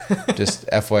Just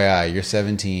FYI, you're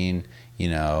 17.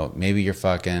 Maybe you're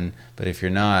fucking, but if you're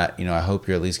not, I hope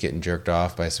you're at least getting jerked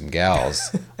off by some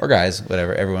gals or guys,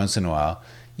 whatever, every once in a while.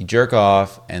 You jerk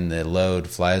off and the load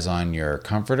flies on your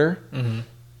comforter. Mm-hmm.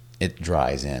 It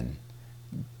dries in.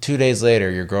 2 days later,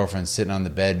 your girlfriend's sitting on the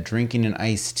bed drinking an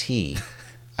iced tea.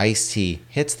 Iced tea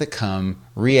hits the cum,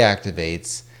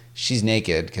 reactivates. She's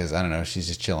naked because, I don't know, she's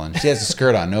just chilling. She has a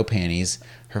skirt on, no panties.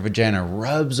 Her vagina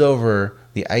rubs over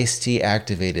the iced tea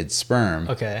activated sperm.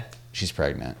 Okay. She's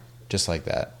pregnant. Just like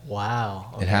that.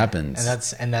 Wow. Okay. It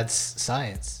happens. And that's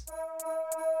science.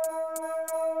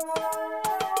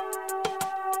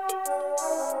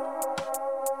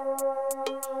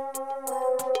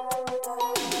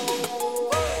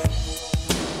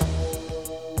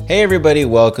 Hey everybody,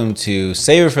 welcome to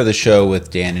Save It for the Show with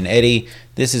Dan and Eddie.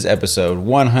 This is episode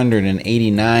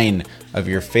 189 of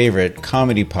your favorite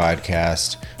comedy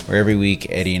podcast, where every week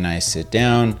Eddie and I sit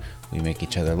down, we make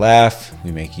each other laugh,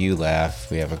 we make you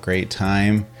laugh, we have a great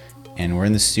time, and we're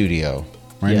in the studio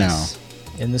right now.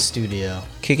 In the studio.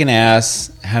 Kicking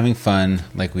ass, having fun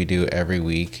like we do every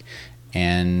week.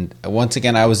 And once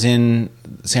again, I was in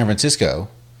San Francisco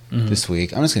this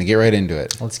week. I'm just going to get right into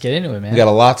it. Let's get into it, man. We got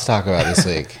a lot to talk about this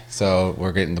week. So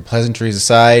we're getting the pleasantries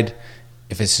aside.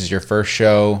 If this is your first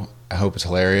show, I hope it's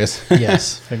hilarious.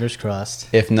 Yes, fingers crossed.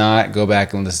 If not, go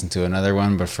back and listen to another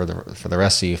one. But for the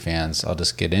rest of you fans, I'll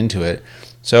just get into it.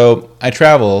 So I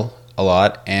travel a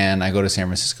lot, and I go to San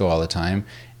Francisco all the time.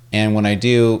 And when I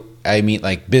do, I meet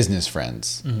like business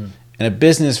friends. Mm-hmm. And a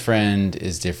business friend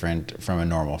is different from a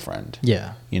normal friend.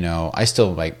 Yeah. I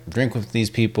still like drink with these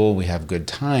people. We have good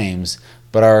times.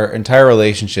 But our entire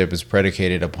relationship is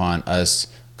predicated upon us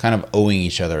kind of owing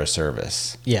each other a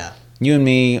service. Yeah. You and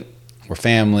me, we're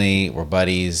family, we're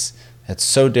buddies. That's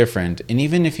so different. And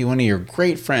even if you're one of your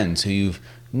great friends who you've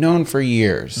known for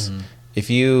years, if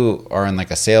you are in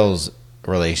like a sales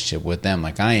relationship with them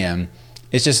like I am,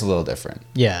 it's just a little different.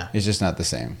 Yeah. It's just not the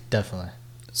same. Definitely.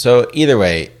 So either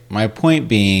way, my point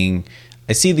being,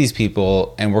 I see these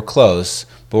people and we're close,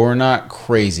 but we're not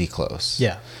crazy close.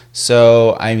 Yeah.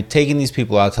 So I'm taking these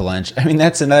people out to lunch. I mean,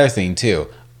 that's another thing too.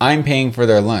 I'm paying for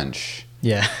their lunch.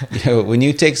 Yeah. When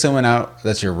you take someone out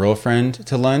that's your real friend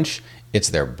to lunch, it's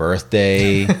their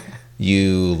birthday,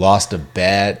 you lost a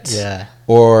bet, yeah,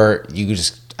 or you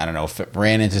just, I don't know,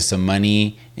 ran into some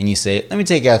money and you say, let me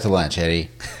take you out to lunch, Eddie.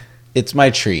 It's my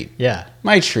treat. Yeah.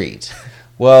 My treat.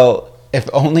 Well, if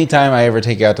only time I ever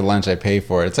take you out to lunch I pay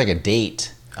for it, it's like a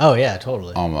date. Oh, yeah,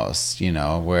 totally. Almost,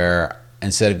 where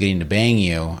instead of getting to bang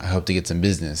you, I hope to get some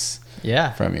business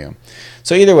from you.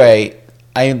 So either way,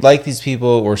 I like these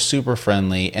people. We're super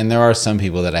friendly. And there are some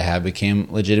people that I have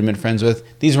became legitimate friends with.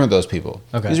 These weren't those people.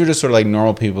 Okay. These were just sort of like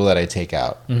normal people that I take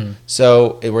out. Mm-hmm.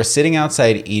 So we're sitting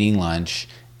outside eating lunch,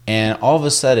 and all of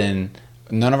a sudden,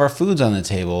 none of our food's on the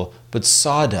table, but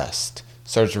sawdust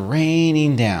starts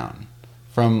raining down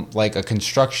from like a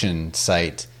construction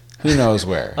site. Who knows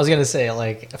where? I was going to say,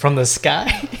 like, from the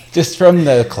sky? Just from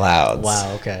the clouds.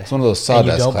 Wow, okay. It's one of those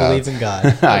sawdust clouds. And you don't believe in God.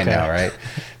 Okay. I know, right?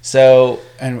 So,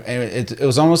 and it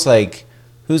was almost like,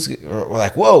 we're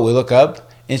like, whoa, we look up, and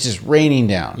it's just raining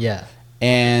down. Yeah.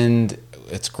 And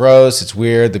it's gross, it's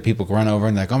weird. The people run over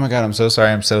and they're like, oh my God, I'm so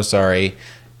sorry.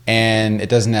 And it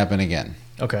doesn't happen again.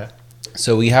 Okay.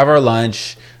 So we have our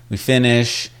lunch, we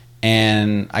finish,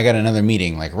 and I got another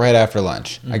meeting like right after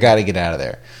lunch. I got to get out of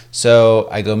there. So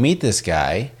I go meet this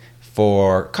guy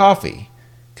for coffee,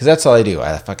 because that's all I do.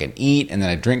 I fucking eat, and then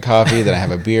I drink coffee, then I have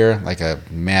a beer like a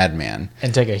madman.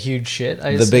 And take a huge shit,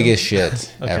 I The assume? biggest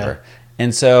shit Okay. ever.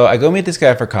 And so I go meet this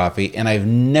guy for coffee, and I've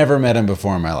never met him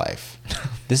before in my life.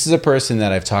 This is a person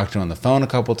that I've talked to on the phone a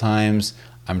couple times.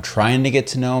 I'm trying to get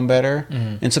to know him better.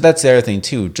 Mm-hmm. And so that's the other thing,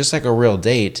 too. Just like a real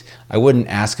date, I wouldn't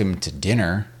ask him to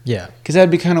dinner. Yeah. Because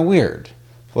that'd be kind of weird.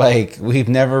 Like, we've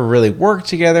never really worked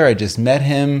together. I just met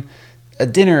him. A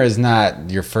dinner is not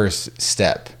your first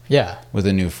step with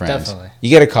a new friend. Definitely. You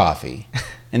get a coffee.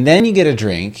 And then you get a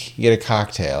drink. You get a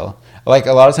cocktail. Like,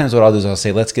 a lot of times what I'll do is I'll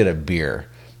say, let's get a beer.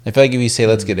 I feel like if you say,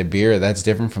 let's get a beer, that's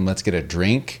different from let's get a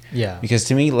drink. Yeah. Because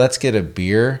to me, let's get a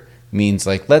beer means,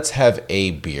 like, let's have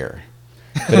a beer.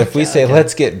 But if we say,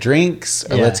 let's get drinks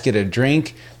or let's get a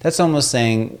drink, that's almost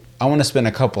saying, I want to spend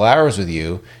a couple hours with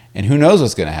you, and who knows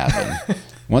what's going to happen.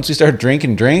 Once we start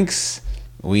drinking drinks,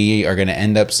 we are going to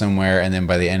end up somewhere, and then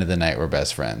by the end of the night, we're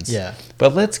best friends. Yeah.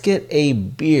 But let's get a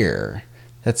beer.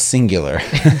 That's singular.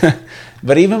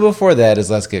 But even before that is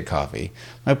let's get coffee.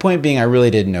 My point being, I really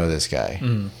didn't know this guy.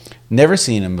 Never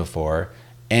seen him before.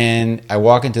 And I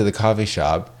walk into the coffee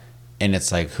shop, and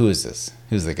it's like, who is this?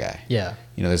 Who's the guy? Yeah.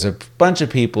 There's a bunch of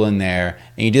people in there,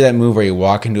 and you do that move where you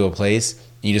walk into a place,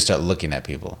 and you just start looking at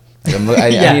people. Like I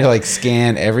Yeah. need to like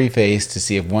scan every face to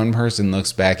see if one person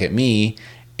looks back at me,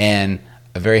 and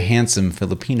a very handsome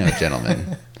Filipino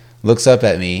gentleman looks up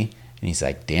at me and he's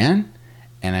like, Dan?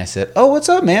 And I said, oh, what's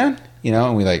up, man? You know,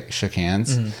 and we like shook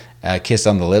hands, kissed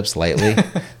on the lips lightly.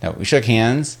 No, we shook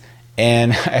hands,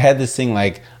 and I had this thing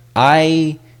like,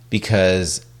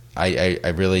 because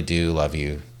I really do love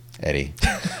you, Eddie.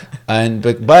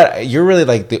 But you're really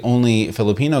like the only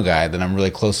Filipino guy that I'm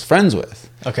really close friends with.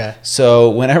 Okay. So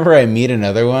whenever I meet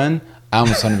another one, I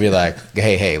almost want to be like,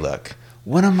 hey, look,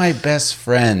 one of my best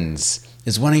friends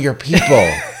is one of your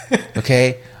people.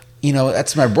 Okay? You know,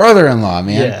 that's my brother-in-law,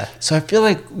 man. Yeah. So I feel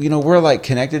like, you know, we're like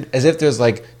connected as if there's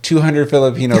like 200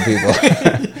 Filipino people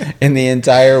in the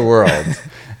entire world.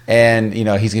 And, you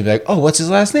know, he's going to be like, oh, what's his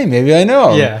last name? Maybe I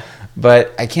know him. Yeah.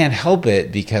 But I can't help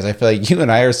it because I feel like you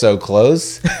and I are so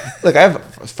close. Look, I have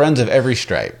friends of every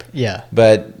stripe. Yeah.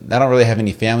 But I don't really have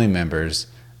any family members.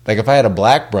 Like if I had a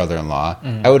black brother-in-law,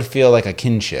 I would feel like a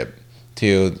kinship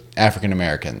to African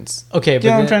Americans. Okay, Do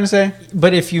you know what I'm trying to say?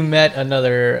 But if you met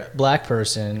another black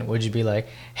person, would you be like,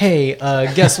 "Hey,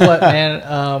 guess what, man?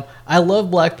 I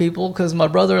love black people because my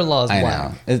brother-in-law is I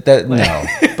black." know. No.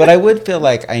 But I would feel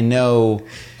like I know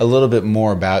a little bit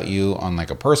more about you on like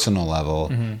a personal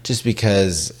level just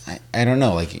because, I don't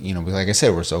know, like, you know, like I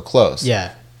said, we're so close.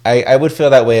 Yeah. I would feel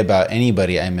that way about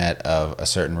anybody I met of a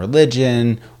certain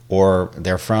religion or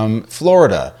they're from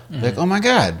Florida. Like, oh my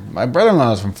God, my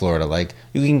brother-in-law is from Florida. Like,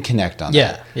 you can connect on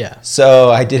that. Yeah. Yeah. So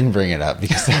I didn't bring it up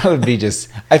because that would be just,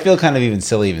 I feel kind of even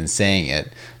silly even saying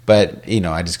it. But, you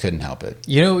know, I just couldn't help it.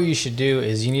 You know what you should do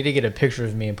is you need to get a picture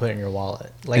of me and put it in your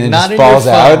wallet. Like And it not just in falls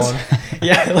your out?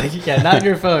 phone. Not in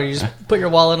your phone. You just put your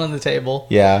wallet on the table.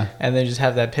 Yeah. And then just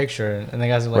have that picture, and the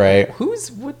guys are like, Right.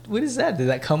 What is that? Did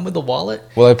that come with the wallet?"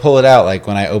 Well, I pull it out like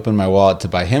when I open my wallet to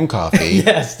buy him coffee.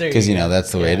 Yes, there you Because, you go. know,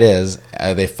 that's the way Yeah. it is.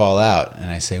 They fall out. And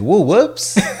I say, whoa,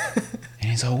 whoops. And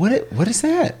he's like, what is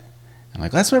that? I'm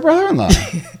like, that's my brother-in-law.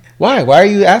 Why? Why are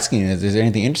you asking? Is there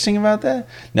anything interesting about that?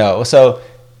 No. So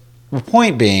the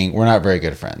point being, we're not very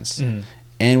good friends.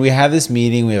 And we have this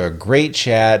meeting. We have a great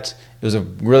chat. It was a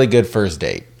really good first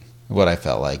date, what I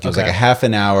felt like. It was like a half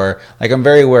an hour. Like, I'm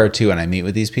very aware, too, when I meet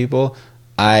with these people.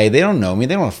 They don't know me.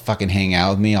 They don't want to fucking hang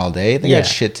out with me all day. They got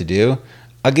shit to do.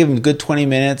 I'll give them a good 20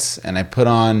 minutes, and I put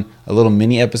on a little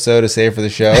mini episode to Save for the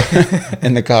Show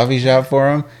in the coffee shop for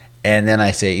them. And then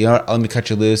I say, you know what, let me cut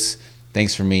you loose.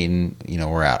 Thanks for meeting. You know,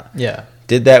 we're out. Yeah.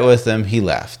 Did that with him. He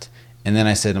left. And then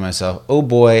I said to myself, oh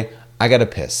boy, I got to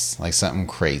piss, like something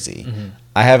crazy.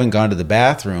 I haven't gone to the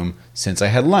bathroom since I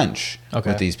had lunch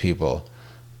with these people.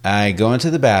 I go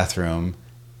into the bathroom,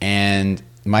 and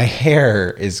my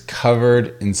hair is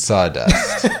covered in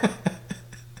sawdust.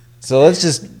 So let's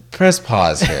just press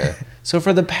pause here. So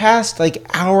for the past like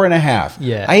hour and a half,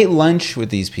 I ate lunch with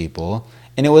these people,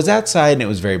 and it was outside and it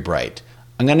was very bright.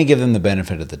 I'm going to give them the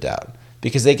benefit of the doubt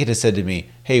because they could have said to me,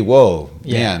 hey, whoa,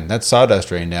 man, that sawdust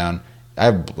rained down. I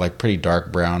have like pretty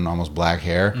dark brown, almost black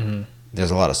hair.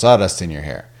 There's a lot of sawdust in your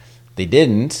hair. They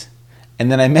didn't.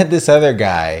 And then I met this other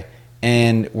guy,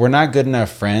 and we're not good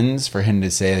enough friends for him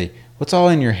to say, what's all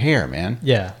in your hair, man?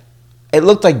 Yeah. It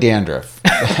looked like dandruff.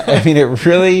 I mean, it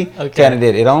really kind of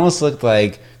did. It almost looked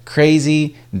like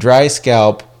crazy, dry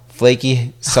scalp,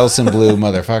 flaky Selsun Blue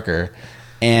motherfucker.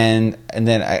 And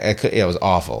then I could, it was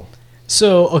awful.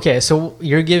 So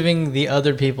you're giving the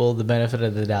other people the benefit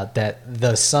of the doubt that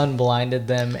the sun blinded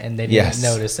them and they didn't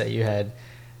notice that you had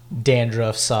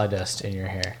dandruff sawdust in your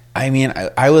hair. I mean,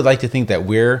 I would like to think that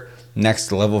we're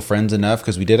next level friends enough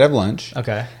because we did have lunch.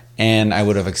 Okay. And I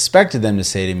would have expected them to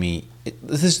say to me,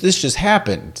 this just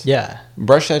happened. Yeah.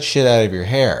 Brush that shit out of your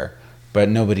hair. But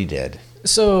nobody did.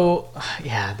 So,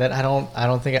 yeah, that I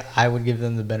don't think I would give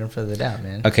them the benefit of the doubt,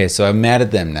 man. Okay, so I'm mad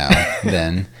at them now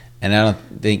then. And I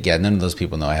don't think, none of those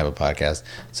people know I have a podcast,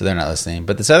 so they're not listening.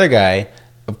 But this other guy,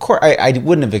 of course, I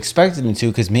wouldn't have expected him to,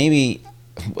 because maybe,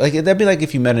 like, that'd be like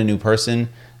if you met a new person.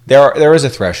 There is a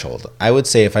threshold. I would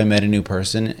say if I met a new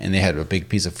person and they had a big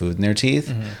piece of food in their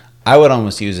teeth, I would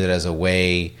almost use it as a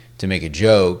way to make a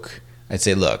joke. I'd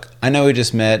say, look, I know we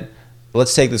just met.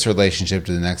 Let's take this relationship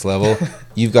to the next level.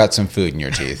 You've got some food in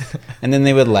your teeth. And then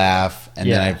they would laugh,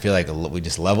 and then I feel like we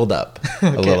just leveled up a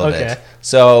little bit.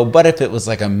 So, but if it was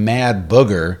like a mad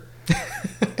booger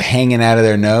hanging out of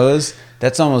their nose,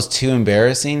 that's almost too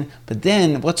embarrassing. But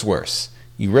then, what's worse?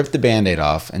 You rip the Band-Aid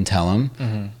off and tell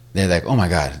them. They're like, oh my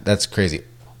God, that's crazy.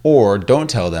 Or don't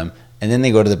tell them, and then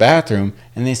they go to the bathroom,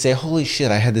 and they say, holy shit,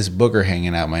 I had this booger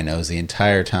hanging out my nose the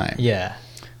entire time. Yeah.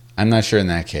 I'm not sure in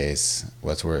that case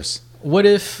what's worse. What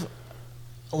if,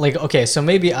 like, okay, so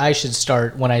maybe I should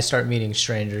start, when I start meeting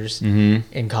strangers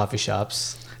in coffee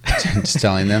shops, Just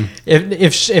telling them.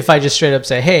 If I just straight up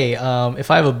say, hey,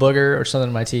 if I have a booger or something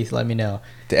in my teeth, let me know.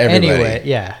 To everybody. Anyway,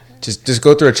 yeah. Just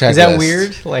go through a checklist. Is that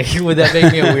weird? Like, would that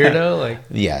make me a weirdo? Like,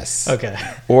 yes. Okay.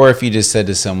 Or if you just said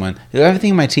to someone, "Do you have anything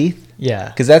in my teeth?" Yeah.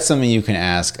 Because that's something you can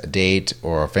ask a date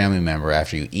or a family member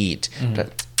after you eat.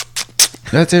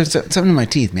 There's something in my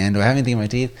teeth, man. Do I have anything in my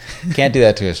teeth? Can't do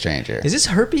that to a stranger. Is this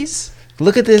herpes?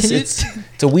 Look at this. It's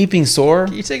a weeping sore.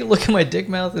 Can you take a look at my dick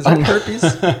mouth? Is that herpes?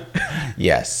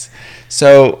 Yes.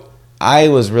 So I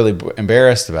was really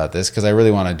embarrassed about this because I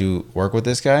really want to do work with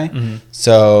this guy. Mm-hmm.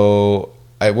 So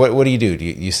what do?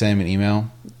 You send him an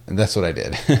email? And that's what I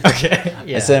did. Okay.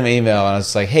 Yeah. I sent him an email and I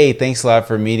was like, hey, thanks a lot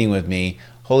for meeting with me.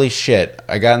 Holy shit.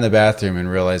 I got in the bathroom and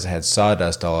realized I had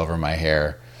sawdust all over my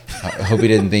hair. I hope he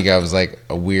didn't think I was like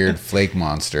a weird flake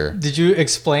monster. Did you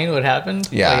explain what happened?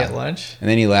 Yeah. Like at lunch? And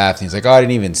then he laughed and he's like, oh, I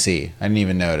didn't even see. I didn't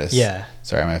even notice. Yeah.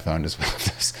 Sorry, my phone just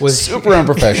was super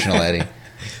unprofessional, Eddie.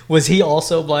 Was he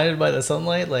also blinded by the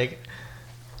sunlight? Like,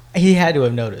 he had to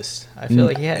have noticed. I feel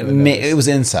like he had to have noticed. It was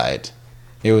inside.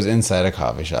 It was inside a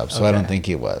coffee shop, so okay. I don't think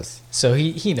he was. So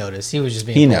he noticed. He was just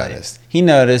being polite. He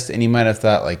noticed, and he might have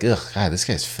thought, like, ugh, God, this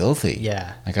guy's filthy.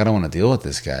 Yeah. Like, I don't want to deal with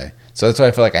this guy. So that's why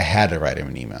I feel like I had to write him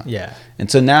an email. Yeah.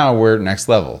 And so now we're next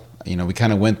level. You know, we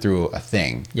kind of went through a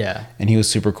thing. Yeah. And he was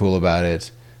super cool about it.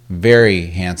 Very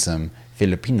handsome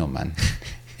Filipino man.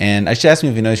 And I should ask him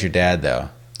if he knows your dad, though.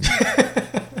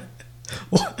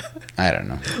 I don't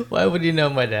know. Why would he know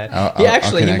my dad?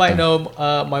 He might know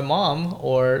my mom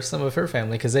or some of her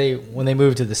family because when they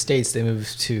moved to the States, they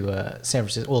moved to San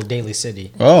Francisco, well, Daly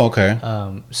City. Oh, okay.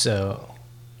 So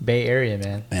Bay Area,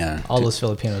 man. Yeah. All those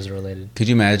Filipinos are related. Could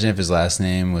you imagine if his last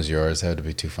name was yours? That would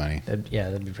be too funny.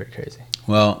 That'd be pretty crazy.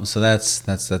 Well, so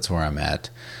that's where I'm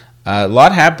at. A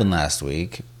lot happened last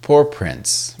week. Poor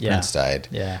Prince. Yeah. Prince died.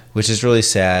 Yeah. Which is really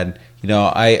sad. You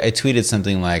know, I tweeted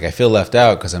something like, I feel left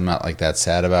out because I'm not like that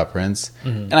sad about Prince.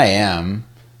 Mm-hmm. And I am.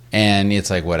 And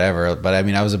it's like, whatever. But I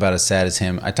mean, I was about as sad as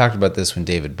him. I talked about this when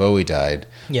David Bowie died.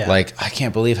 Yeah. Like, I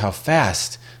can't believe how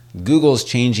fast Google's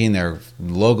changing their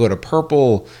logo to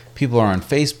purple. People are on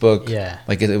Facebook. Yeah.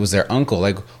 Like it was their uncle.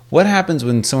 Like, what happens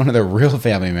when some of their real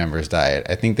family members die?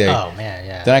 I think oh, man,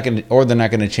 yeah. They're not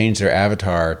going to change their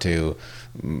avatar to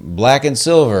black and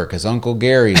silver because Uncle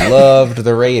Gary loved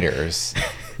the Raiders.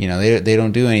 You know, they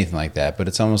don't do anything like that. But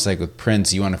it's almost like with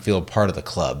Prince, you want to feel a part of the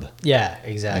club. Yeah,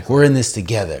 exactly. Like, we're in this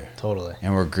together. Totally.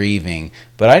 And we're grieving.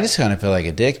 But I just kind of feel like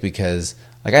a dick because,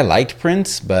 like, I liked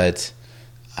Prince, but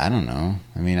I don't know.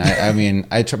 I mean,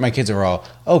 my kids are all,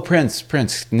 oh,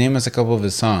 Prince, name us a couple of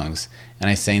his songs. And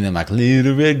I sang them like,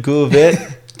 Little Red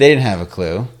Corvette. They didn't have a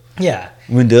clue. Yeah.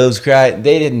 When Doves Cry,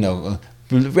 they didn't know.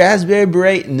 Raspberry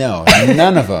Beret, no,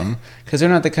 none of them. Because they're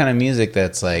not the kind of music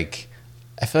that's like,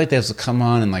 I feel like they have to come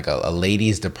on in like a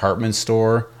ladies' department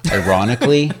store,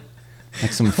 ironically.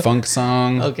 Like some funk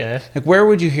song. Okay. Like, where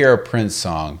would you hear a Prince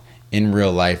song in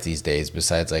real life these days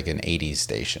besides like an 80s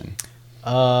station?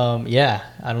 Yeah.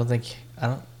 I don't think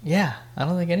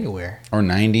anywhere. Or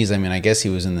 90s. I mean, I guess he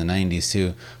was in the 90s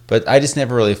too. But I just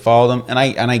never really followed him. And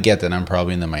I get that I'm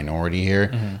probably in the minority here.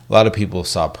 Mm-hmm. A lot of people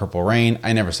saw Purple Rain.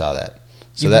 I never saw that.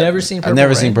 So You've never seen Purple Rain? I've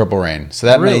never seen Purple Rain. So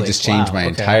that really? may just change my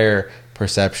entire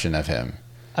perception of him.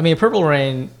 I mean, Purple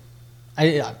Rain,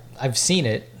 I've seen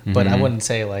it, but Mm-hmm. I wouldn't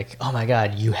say like, oh my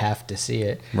God, you have to see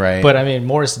it. Right. But I mean,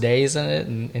 Morris Day's in it,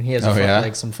 and he has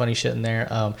like some funny shit in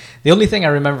there. The only thing I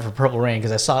remember for Purple Rain,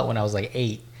 because I saw it when I was like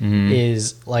 8, mm-hmm.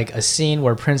 is like a scene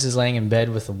where Prince is laying in bed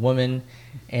with a woman,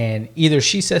 and either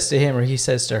she says to him or he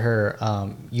says to her,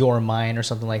 "You're mine," or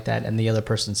something like that, and the other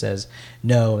person says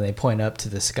no, and they point up to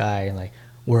the sky and like,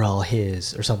 we're all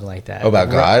his, or something like that. Oh,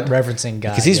 about God? Referencing God.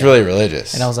 Because he's really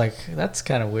religious. And I was like, that's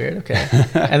kind of weird. Okay.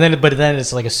 But then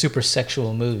it's like a super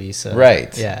sexual movie. So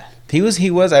right. Yeah. He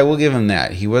was, I will give him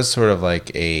that. He was sort of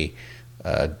like a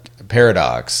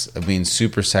paradox of being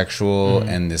super sexual, mm-hmm.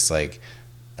 and this like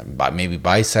maybe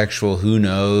bisexual, who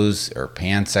knows, or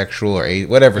pansexual, or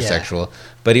whatever sexual.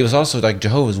 But he was also like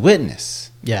Jehovah's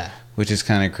Witness. Yeah. Which is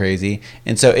kind of crazy.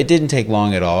 And so it didn't take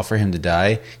long at all for him to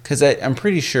die, because I'm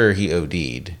pretty sure he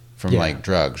OD'd from like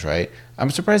drugs, right? I'm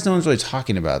surprised no one's really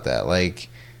talking about that. Like,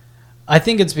 I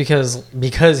think it's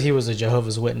because he was a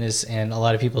Jehovah's Witness, and a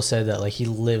lot of people said that like he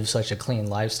lived such a clean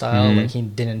lifestyle, mm-hmm. like he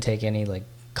didn't take any like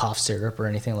cough syrup or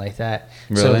anything like that.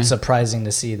 Really? So it's surprising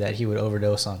to see that he would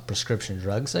overdose on prescription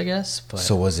drugs, I guess. But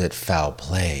so was it foul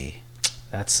play?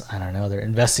 I don't know. They're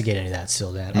investigating that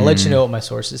still, Dan. I'll let you know what my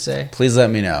sources say. Please let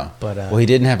me know. But well, he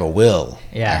didn't have a will,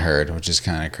 I heard, which is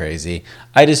kind of crazy.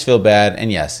 I just feel bad. And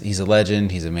yes, he's a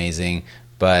legend. He's amazing.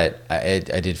 But I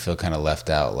did feel kind of left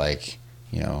out. Like,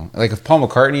 you know, like if Paul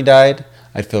McCartney died,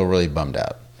 I'd feel really bummed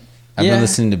out. I've been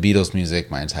listening to Beatles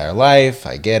music my entire life.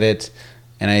 I get it.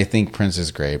 And I think Prince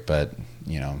is great, but,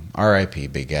 you know, R.I.P.,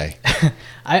 big guy.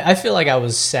 I feel like I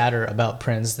was sadder about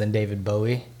Prince than David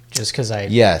Bowie, just because I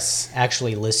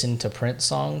actually listened to Prince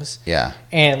songs. Yeah.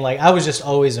 And, like, I was just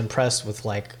always impressed with,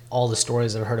 like, all the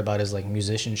stories I've heard about his, like,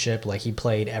 musicianship. Like, he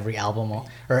played every album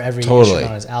or every instrument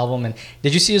on his album. And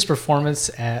did you see his performance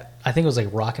at, I think it was, like,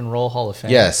 Rock and Roll Hall of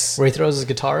Fame? Yes. Where he throws his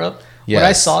guitar up? Yes. When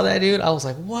I saw that, dude, I was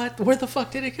like, what? Where the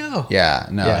fuck did it go? Yeah,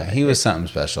 no, he was something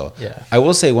special. Yeah. I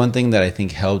will say one thing that I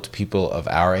think helped people of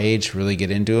our age really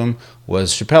get into him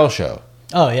was Chappelle's Show.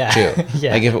 Oh, yeah. Too.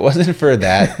 Yeah. Like, if it wasn't for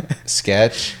that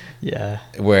sketch... Yeah.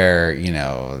 Where, you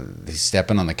know, he's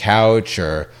stepping on the couch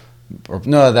or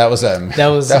no, that was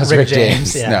Rick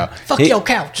James. Yeah. No. Fuck your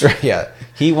couch. Yeah.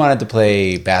 He wanted to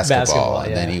play basketball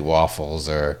and then eat waffles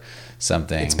or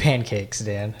something. It's pancakes,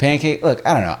 Dan. Pancake. Look,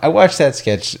 I don't know. I watched that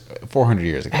sketch 400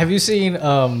 years ago. Have you seen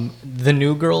the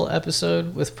New Girl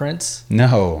episode with Prince?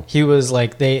 No. He was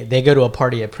like, they go to a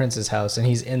party at Prince's house and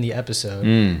he's in the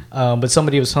episode. But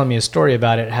somebody was telling me a story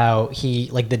about it, how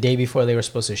he, like, the day before they were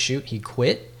supposed to shoot, he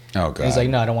quit. Oh, God. He's like,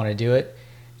 no, I don't want to do it.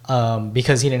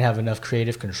 Because he didn't have enough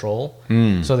creative control.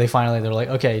 So they're like,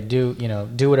 okay, do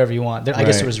whatever you want. I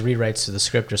guess there was rewrites to the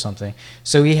script or something.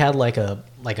 So he had like a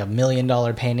 $1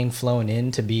 million painting flown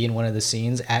in to be in one of the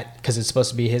scenes because it's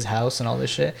supposed to be his house and all this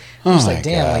shit. I was like,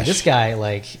 damn, like this guy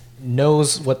like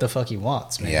knows what the fuck he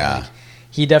wants, man. Yeah. Like,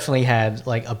 he definitely had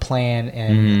like a plan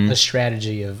and a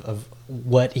strategy of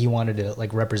what he wanted to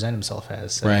like represent himself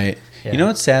as. So, right. Yeah. You know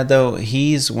what's sad though?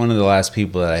 He's one of the last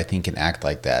people that I think can act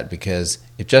like that, because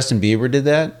if Justin Bieber did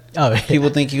that, people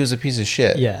think he was a piece of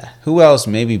shit. Yeah. Who else?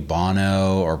 Maybe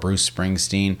Bono or Bruce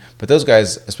Springsteen. But those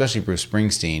guys, especially Bruce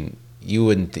Springsteen, you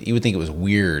would think it was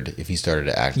weird if he started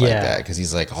to act like that, because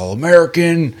he's like all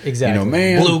American, exactly. You know,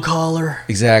 man, blue collar,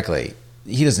 exactly.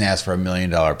 He doesn't ask for $1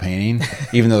 million painting,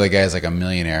 even though the guy's like a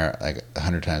millionaire like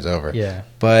 100 times over. Yeah.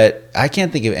 But I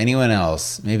can't think of anyone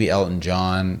else, maybe Elton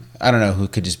John, I don't know, who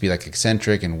could just be like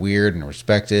eccentric and weird and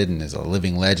respected and is a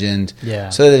living legend. Yeah.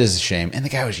 So that is a shame. And the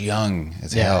guy was young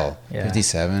as hell,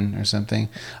 57 or something.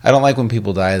 I don't like when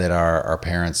people die that are our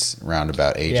parents'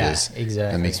 roundabout ages. Yeah,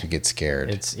 exactly. That makes me get scared.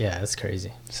 It's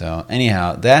crazy. So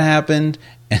anyhow, that happened.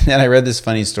 And then I read this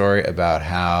funny story about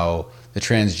how the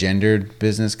transgendered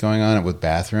business going on with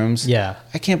bathrooms. Yeah.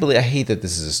 I hate that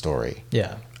this is a story.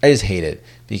 Yeah. I just hate it,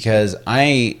 because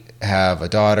I have a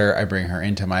daughter. I bring her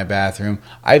into my bathroom.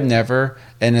 I've never,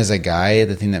 and as a guy,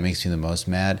 the thing that makes me the most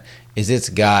mad is it's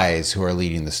guys who are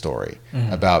leading the story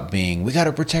about being, we got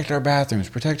to protect our bathrooms.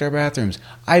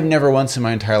 I've never once in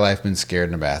my entire life been scared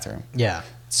in a bathroom. Yeah.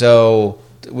 So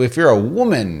if you're a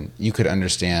woman, you could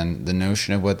understand the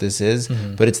notion of what this is,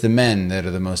 but it's the men that are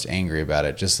the most angry about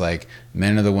it. Just like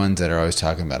men are the ones that are always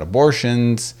talking about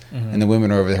abortions, and the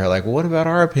women are over there like, well, what about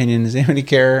our opinion? Does anybody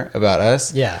care about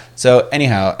us? Yeah. So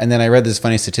anyhow, and then I read this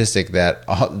funny statistic that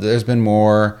there's been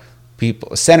more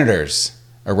senators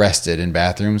arrested in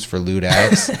bathrooms for lewd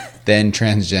acts than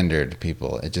transgendered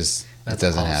people. It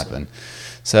doesn't happen.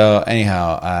 So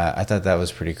anyhow, I thought that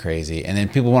was pretty crazy. And then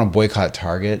people want to boycott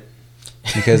Target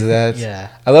because of that. Yeah.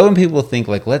 I love when people think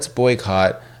like, let's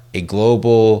boycott a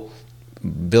global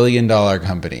 $1 billion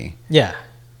company. Yeah.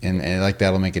 And like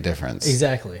that'll make a difference.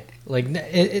 Exactly. Like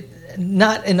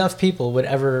not enough people would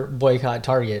ever boycott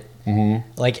Target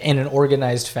like in an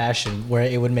organized fashion where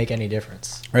it would make any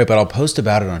difference. Right, but I'll post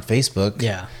about it on Facebook.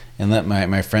 Yeah. And let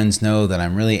my friends know that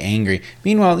I'm really angry.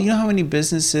 Meanwhile, you know how many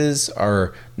businesses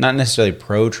are not necessarily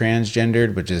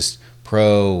pro-transgendered, but just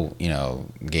pro,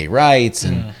 gay rights,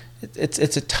 and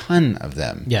it's a ton of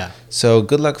them. Yeah. So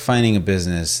good luck finding a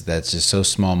business that's just so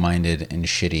small-minded and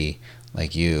shitty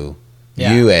like you.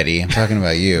 Yeah. You, Eddie. I'm talking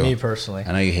about you. Me personally.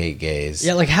 I know you hate gays.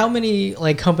 Yeah, like how many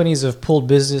like companies have pulled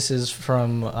businesses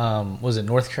from was it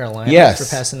North Carolina for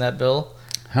passing that bill?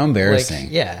 How embarrassing.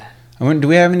 Like, yeah. Do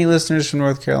we have any listeners from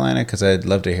North Carolina? Because I'd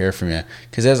love to hear from you.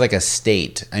 Because as like a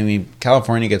state, I mean,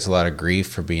 California gets a lot of grief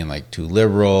for being like too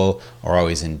liberal or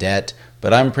always in debt.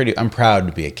 But I'm proud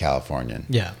to be a Californian.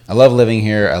 Yeah. I love living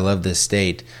here. I love this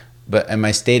state. And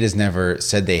my state has never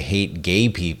said they hate gay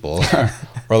people.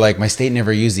 Or like my state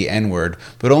never used the N-word.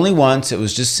 But only once. It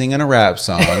was just singing a rap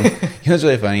song. It was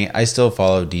really funny. I still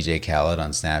follow DJ Khaled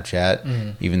on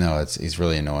Snapchat. Even though he's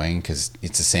really annoying because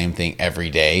it's the same thing every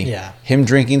day. Yeah. Him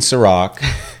drinking Ciroc.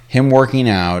 Him working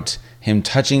out. Him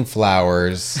touching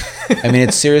flowers. I mean,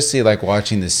 it's seriously like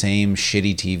watching the same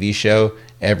shitty TV show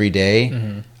every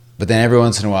day. But then every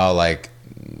once in a while, like,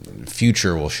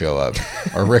 Future will show up.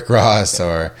 Or Rick Ross.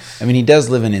 He does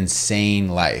live an insane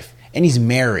life. And he's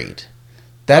married.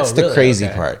 That's the crazy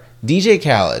part. DJ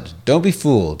Khaled, don't be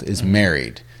fooled, is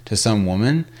married to some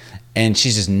woman. and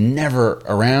she's just never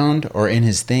around or in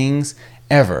his things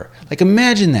ever. Like,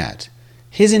 imagine that.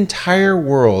 His entire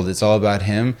world is all about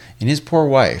him and his poor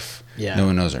wife. Yeah. No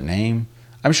one knows her name.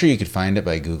 I'm sure you could find it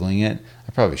by Googling it.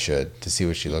 I probably should to see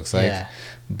what she looks like. Yeah.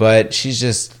 But she's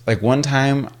just, like, one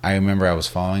time I remember I was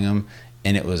following him,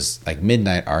 and it was like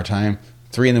midnight our time,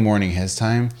 3 a.m. his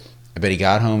time. I bet he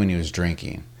got home and he was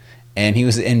drinking. And he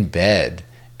was in bed,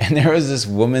 and there was this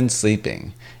woman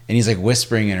sleeping. And he's like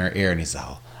whispering in her ear, and he's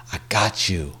like, I got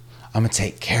you. I'm going to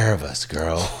take care of us,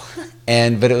 girl.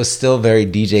 But it was still very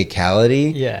DJ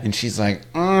Khaled-y. Yeah. And she's like,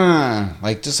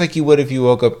 like, just like you would if you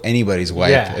woke up anybody's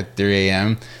wife at 3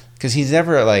 a.m. Because he's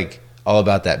never, like, all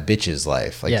about that bitch's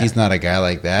life. Like, he's not a guy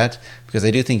like that. Because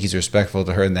I do think he's respectful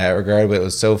to her in that regard. But it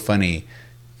was so funny.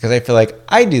 Because I feel like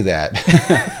I do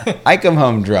that. I come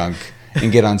home drunk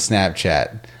and get on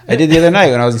Snapchat. I did the other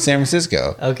night when I was in San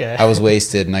Francisco. Okay. I was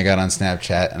wasted and I got on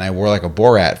Snapchat and I wore like a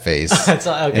Borat face in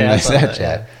my Snapchat.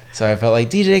 That. So I felt like,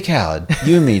 DJ Khaled,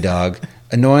 you and me, dog,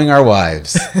 annoying our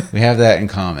wives. We have that in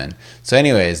common. So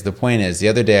anyways, the point is, the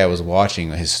other day I was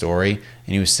watching his story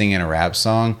and he was singing a rap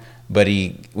song, but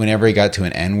whenever he got to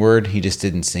an N-word, he just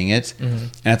didn't sing it. Mm-hmm.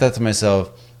 And I thought to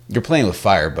myself, you're playing with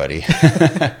fire, buddy.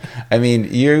 I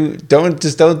mean, you don't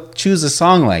choose a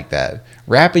song like that.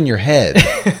 Rap in your head,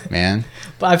 man.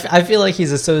 But I feel like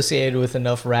he's associated with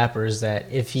enough rappers that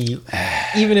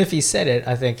even if he said it,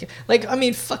 I think, like, I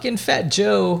mean, fucking Fat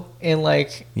Joe and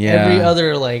like every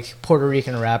other like Puerto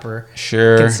Rican rapper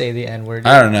can say the N-word.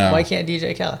 I don't know. Why can't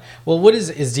DJ Khaled? Well, what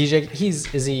is DJ?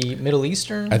 Is he Middle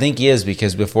Eastern? I think he is,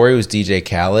 because before he was DJ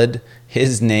Khaled,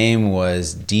 his name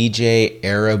was DJ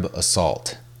Arab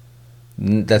Assault.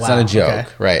 That's not a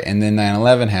joke, right? And then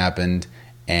 9/11 happened,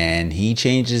 and he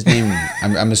changed his name.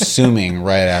 I'm assuming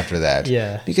right after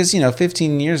that, because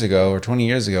 15 years ago or 20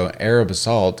 years ago, Arab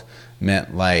Assault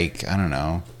meant, like, I don't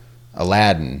know,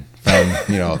 Aladdin from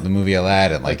the movie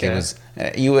Aladdin. Like it was.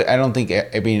 I don't think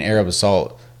being Arab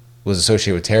Assault was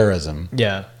associated with terrorism.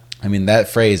 Yeah. I mean, that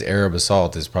phrase Arab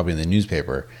Assault is probably in the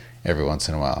newspaper every once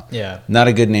in a while. Yeah. Not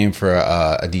a good name for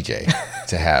a DJ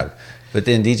to have. But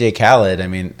then DJ Khaled, I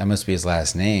mean, that must be his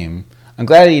last name. I'm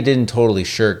glad he didn't totally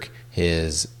shirk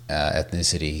his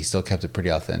ethnicity. He still kept it pretty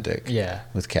authentic. Yeah.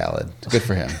 With Khaled. Good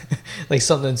for him. Like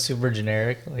something super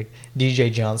generic, like DJ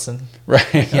Johnson.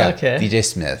 Right. Yeah. Okay. DJ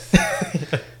Smith.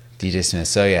 DJ Smith.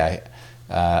 So yeah,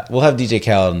 we'll have DJ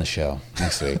Khaled on the show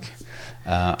next week.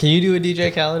 Can you do a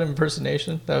DJ Khaled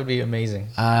impersonation? That would be amazing.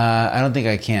 I don't think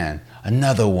I can.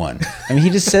 Another one. I mean, he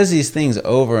just says these things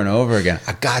over and over again.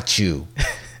 I got you.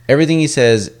 Everything he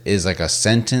says is like a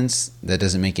sentence that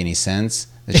doesn't make any sense.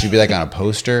 That should be like on a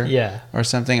poster or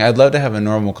something. I'd love to have a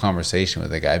normal conversation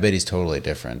with a guy. I bet he's totally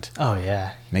different. Oh,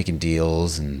 yeah. Making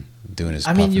deals and doing his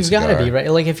I mean, you've got to be, right?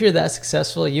 Like, if you're that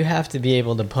successful, you have to be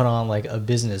able to put on, like, a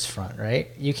business front, right?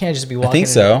 You can't just be walking I think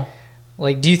so.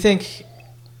 Like, do you think,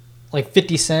 like,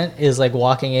 50 Cent is, like,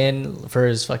 walking in for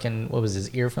his fucking, what was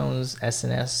his earphones,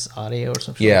 SNS audio or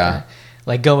something like that?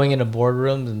 Like, going into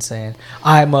boardrooms and saying,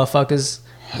 all right, motherfuckers.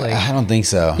 Like, I don't think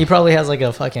so. He probably has like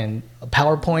a fucking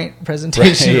PowerPoint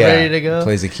presentation ready to go.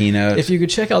 Plays a keynote. If you could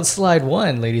check out slide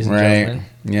 1, ladies and gentlemen.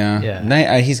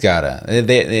 Yeah. He's gotta.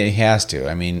 He has to.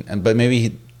 I mean, but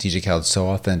maybe DJ Khaled's so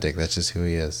authentic. That's just who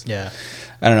he is. Yeah.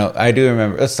 I don't know. I do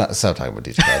remember. Let's stop talking about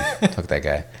DJ Khaled. Fuck that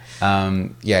guy.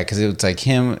 Because it's like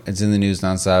him. It's in the news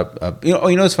nonstop.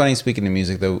 You know what's funny? Speaking of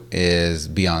music, though, is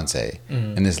Beyonce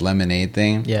and this Lemonade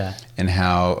thing. Yeah, and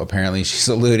how apparently she's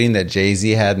alluding that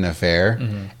Jay-Z had an affair.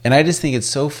 And I just think it's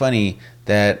so funny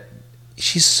that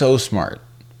she's so smart.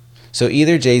 So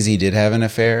either Jay-Z did have an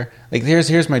affair. Like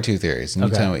here's my two theories, and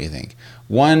you tell me what you think.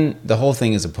 One, the whole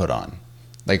thing is a put on,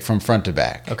 like from front to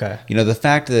back. Okay, the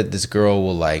fact that this girl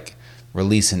will like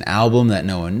release an album that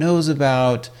no one knows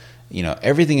about.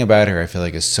 Everything about her I feel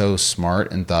like is so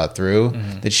smart and thought through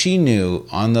that she knew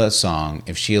on the song,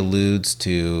 if she alludes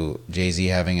to Jay-Z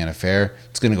having an affair,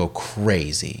 it's going to go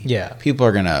crazy. Yeah. People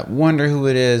are going to wonder who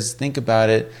it is, think about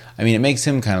it. I mean, it makes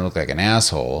him kind of look like an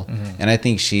asshole. And I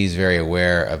think she's very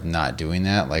aware of not doing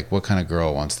that. Like, what kind of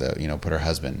girl wants to, put her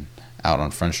husband out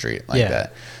on Front Street like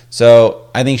that? So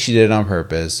I think she did it on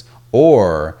purpose.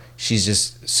 Or she's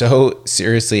just so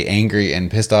seriously angry and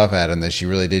pissed off at him that she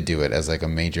really did do it as like a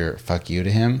major fuck you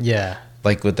to him. Yeah.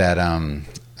 Like with that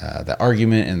the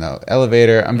argument in the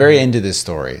elevator. I'm very into this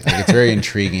story. Like, it's very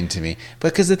intriguing to me.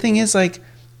 But because the thing is, like,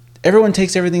 everyone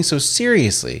takes everything so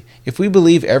seriously. If we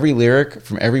believe every lyric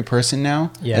from every person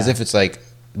now, as if it's like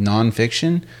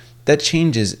nonfiction, that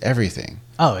changes everything.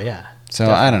 Oh, yeah. So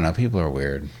definitely. I don't know. People are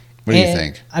weird. What do you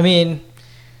think? I mean,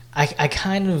 I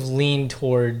kind of lean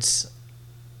towards,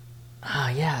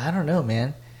 I don't know,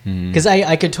 man. Because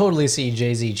I could totally see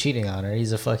Jay-Z cheating on her.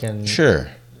 He's a fucking $1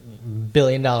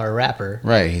 billion rapper.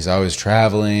 Right. He's always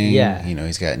traveling. Yeah. You know,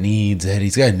 he's got needs.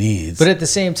 He's got needs. But at the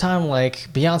same time,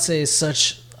 like, Beyonce is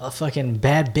such a fucking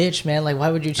bad bitch, man. Like, why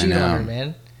would you cheat on her,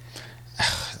 man?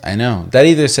 I know. That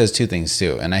either says two things,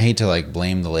 too. And I hate to, like,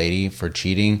 blame the lady for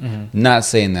cheating. Not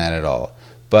saying that at all.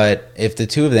 But if the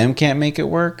two of them can't make it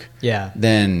work,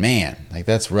 then, man, like,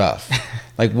 that's rough.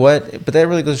 Like, what? But that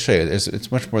really goes to show you,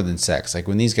 it's much more than sex. Like,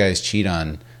 when these guys cheat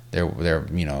on their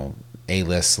you know,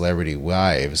 A-list celebrity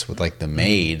wives with, like, the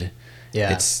maid,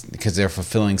 it's because they're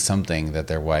fulfilling something that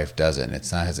their wife doesn't.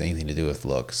 It's not has anything to do with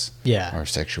looks or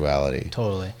sexuality.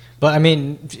 Totally. But, I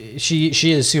mean,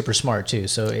 she is super smart, too,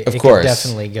 so it could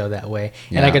definitely go that way.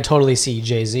 Yeah. And I could totally see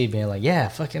Jay-Z being like, yeah,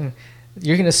 fucking...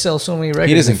 You're gonna sell so many records.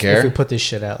 He doesn't care if we put this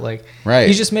shit out. Like,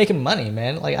 he's just making money,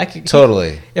 man. Like, I could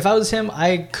totally. If I was him,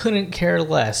 I couldn't care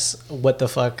less what the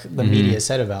fuck the media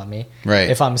said about me. Right.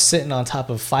 If I'm sitting on top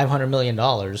of $500 million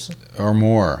or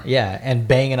more, and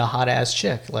banging a hot ass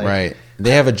chick, like, right.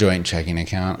 They have a joint checking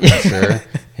account, I'm sure.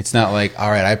 It's not like,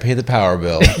 all right, I pay the power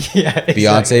bill. Exactly.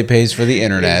 Beyonce pays for the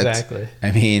internet. Exactly.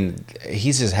 I mean,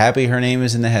 he's just happy her name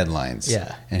is in the headlines.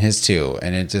 Yeah. And his too.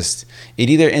 And and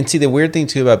see, the weird thing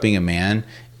too about being a man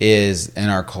is in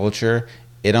our culture,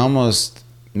 it almost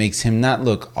makes him not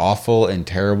look awful and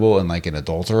terrible and like an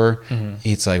adulterer.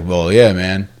 It's like, well, yeah,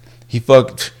 man, he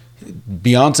fucked...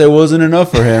 Beyonce wasn't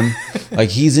enough for him. Like,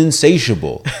 he's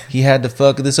insatiable. He had to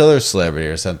fuck this other celebrity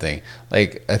or something.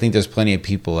 Like, I think there's plenty of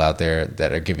people out there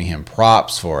that are giving him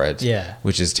props for it. Yeah.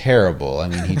 Which is terrible. I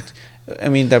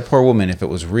mean, that poor woman, if it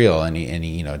was real and he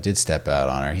you know, did step out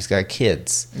on her, he's got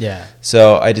kids. Yeah.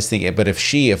 So I just think, but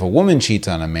if a woman cheats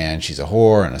on a man, she's a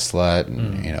whore and a slut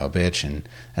and, you know, a bitch. And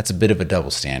that's a bit of a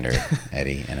double standard,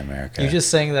 Eddie, in America. You just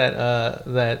sang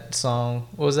that song.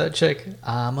 What was that chick?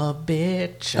 I'm a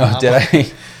bitch. Oh, did I?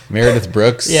 Meredith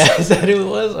Brooks? Yeah, is that who it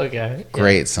was? Okay.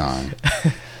 Great song.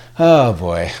 Oh,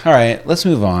 boy. All right, let's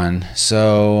move on.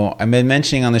 So I've been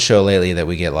mentioning on the show lately that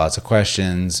we get lots of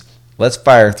questions. Let's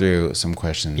fire through some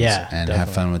questions and definitely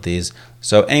have fun with these.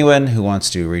 So anyone who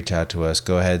wants to reach out to us,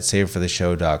 go ahead,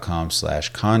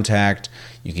 saveitfortheshow.com/contact.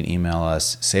 You can email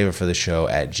us,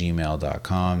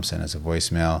 saveitfortheshow@gmail.com. Send us a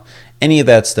voicemail. Any of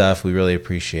that stuff, we really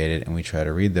appreciate it, and we try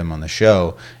to read them on the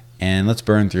show. And let's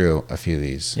burn through a few of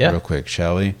these real quick,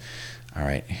 shall we? All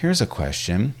right, here's a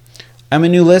question. I'm a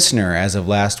new listener as of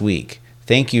last week.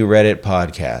 Thank you, Reddit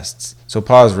podcasts. So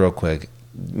pause real quick.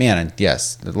 Man,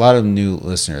 yes, a lot of new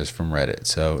listeners from Reddit,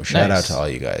 so shout out to all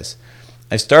you guys.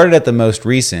 I've started at the most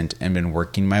recent and been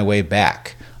working my way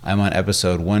back. I'm on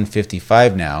episode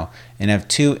 155 now and have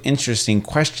 2 interesting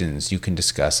questions you can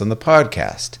discuss on the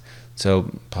podcast.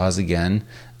 So pause again.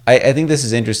 I think this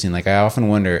is interesting. Like, I often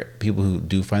wonder, people who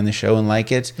do find the show and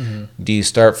like it, do you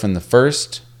start from the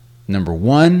first, number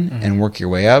 1, and work your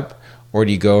way up? Or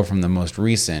do you go from the most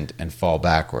recent and fall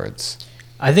backwards?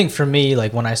 I think for me,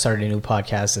 like, when I started a new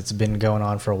podcast that's been going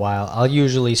on for a while, I'll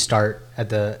usually start at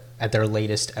their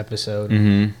latest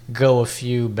episode, go a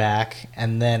few back,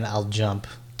 and then I'll jump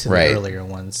to the earlier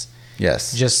ones.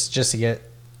 Yes. Just to get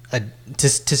to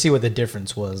see what the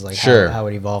difference was, like how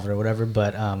it evolved or whatever.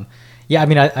 But yeah, I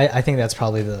mean, I think that's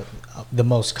probably the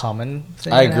most common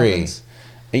thing. I agree. Happens.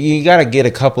 You got to get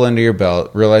a couple under your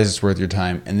belt, realize it's worth your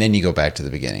time, and then you go back to the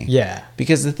beginning. Yeah.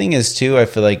 Because the thing is, too, I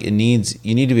feel like you need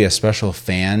to be a special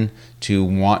fan to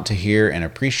want to hear and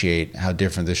appreciate how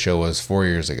different the show was 4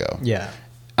 years ago. Yeah.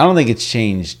 I don't think it's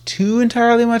changed too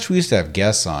entirely much. We used to have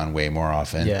guests on way more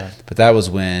often. Yeah. But that was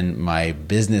when my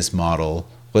business model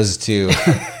was to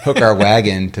hook our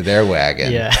wagon to their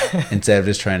wagon instead of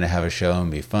just trying to have a show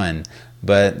and be fun.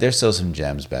 But there's still some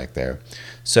gems back there.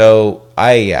 So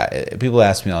people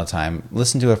ask me all the time,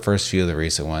 listen to a first few of the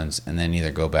recent ones and then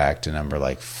either go back to number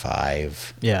like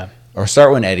 5. Yeah. Or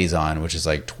start when Eddie's on, which is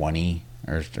like 20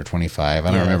 or 25.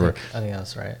 I don't remember. I think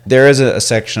that's right. There is a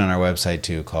section on our website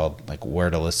too called like where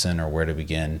to listen or where to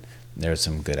begin. There's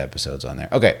some good episodes on there.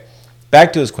 Okay,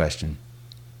 back to his question.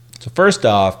 So first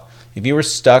off, if you were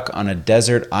stuck on a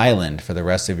desert island for the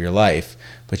rest of your life,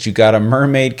 but you got a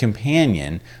mermaid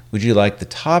companion, would you like the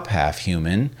top half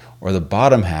human or the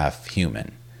bottom half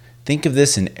human? Think of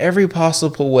this in every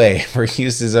possible way for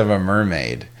uses of a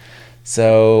mermaid.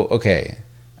 So, okay,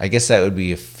 I guess that would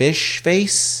be a fish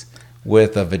face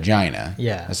with a vagina,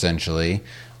 essentially,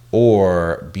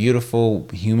 or beautiful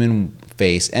human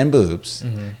face and boobs,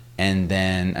 and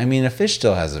then, I mean, a fish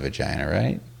still has a vagina,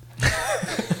 right?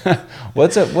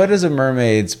 What is a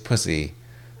mermaid's pussy?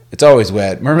 It's always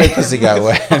wet. Mermaid pussy got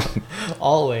wet.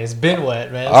 Always been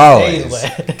wet, man. Always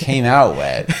came out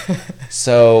wet.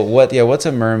 So what's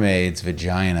a mermaid's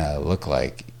vagina look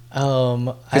like?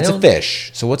 It's a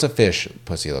fish. So what's a fish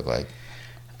pussy look like?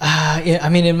 Yeah, I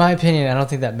mean, in my opinion, I don't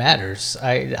think that matters.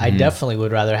 I definitely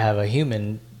would rather have a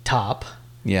human top.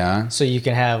 Yeah. So you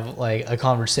can have like a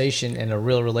conversation and a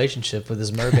real relationship with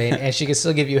this mermaid, and she can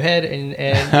still give you head, and you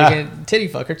can titty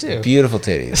fuck her too. Beautiful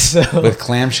titties with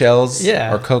clamshells.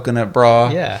 Yeah. Or coconut bra.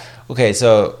 Yeah. Okay,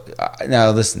 so now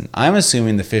listen. I'm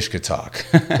assuming the fish could talk.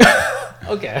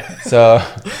 Okay. So,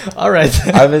 all right.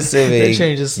 I'm assuming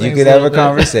you could have a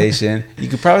conversation. You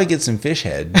could probably get some fish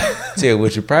head too,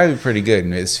 which would probably be pretty good.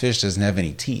 And this fish doesn't have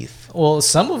any teeth. Well,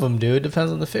 some of them do. It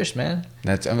depends on the fish, man.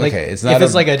 That's okay. Like, it's not if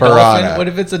it's like a piranha. dolphin. What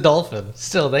if it's a dolphin?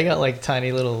 Still, they got like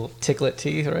tiny little ticklet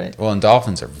teeth, right? Well, and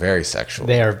dolphins are very sexual.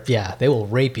 They are. Yeah, they will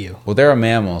rape you. Well, they're a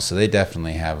mammal, so they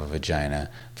definitely have a vagina.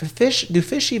 For fish, do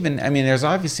fish even? I mean, there's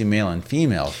obviously male and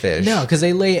female fish. No, because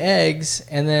they lay eggs,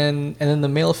 and then the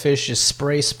male fish just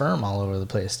spray sperm all over the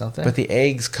place, don't they? But the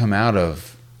eggs come out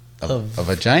of a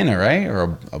vagina, right?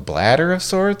 Or a bladder of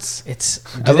sorts?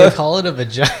 Do they call it a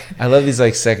vagina? I love these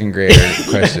like second grade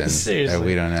questions that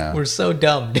we don't know. We're so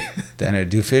dumb, dude. Then,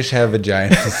 do fish have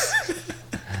vaginas?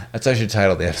 That's how I should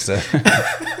title the episode.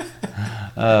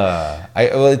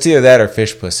 Well, it's either that or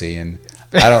fish pussy, and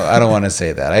I don't want to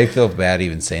say that. I feel bad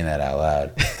even saying that out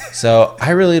loud. So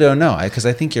I really don't know, because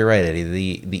I think you're right,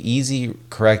 Eddie. The easy,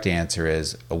 correct answer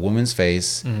is a woman's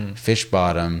face, fish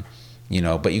bottom.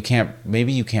 But you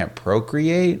can't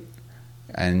procreate.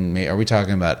 And are we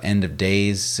talking about end of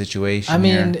days situation? I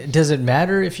mean, here? Does it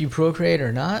matter if you procreate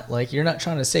or not? Like, you're not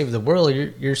trying to save the world.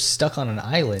 You're stuck on an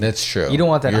island. That's true. You don't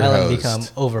want that island to become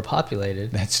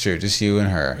overpopulated. That's true. Just you and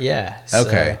her. Yeah.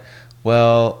 Okay.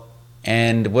 Well,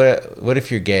 and what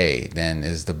if you're gay? Then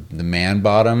is the man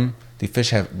bottom? Do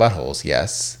fish have buttholes?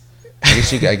 Yes.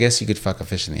 I guess you could fuck a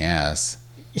fish in the ass.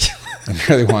 I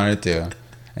really wanted to.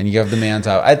 And you have the man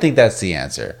top. I think that's the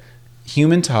answer.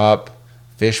 Human top,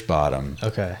 fish bottom.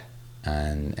 Okay.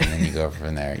 And then you go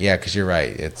from there. Yeah, because you're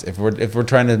right. It's if we're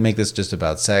trying to make this just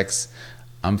about sex,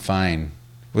 I'm fine.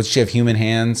 Would she have human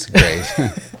hands? Great.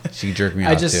 She could jerk me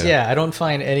off too. I don't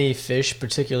find any fish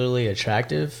particularly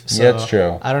attractive. So yeah, that's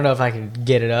true. I don't know if I can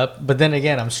get it up. But then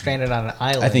again, I'm stranded on an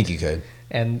island. I think you could.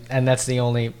 And that's the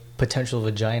only potential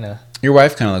vagina. Your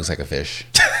wife kind of looks like a fish.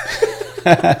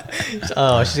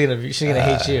 Oh, she's gonna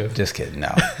hate you. Just kidding.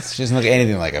 No, she doesn't look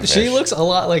anything like a fish. She looks a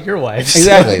lot like your wife.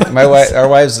 Exactly. Our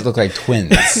wives look like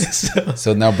twins.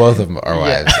 So now both of our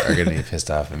wives are gonna be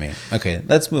pissed off at me. Okay,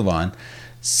 let's move on.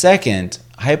 Second,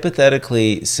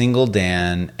 hypothetically, single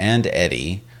Dan and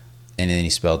Eddie, and then you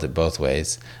spelled it both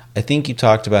ways. I think you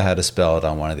talked about how to spell it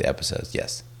on one of the episodes.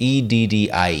 Yes,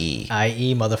 EDDIE.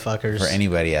 IE, motherfuckers. For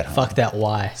anybody at home. Fuck that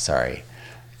Y. Sorry.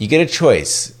 You get a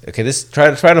choice. Okay, try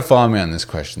to follow me on this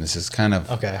question. This is kind of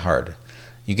hard.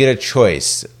 You get a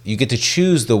choice. You get to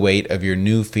choose the weight of your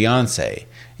new fiance,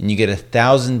 and you get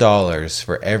 $1,000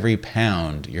 for every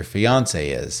pound your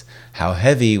fiance is. How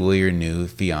heavy will your new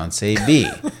fiance be?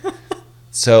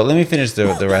 So let me finish the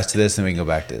rest of this, and we can go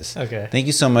back to this. Okay. Thank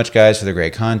you so much, guys, for the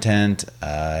great content.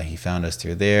 He found us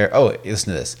through there. Oh,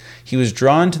 listen to this. He was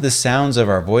drawn to the sounds of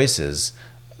our voices.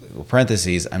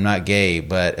 Parentheses, I'm not gay,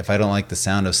 but if I don't like the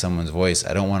sound of someone's voice,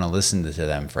 I don't want to listen to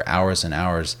them for hours and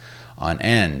hours on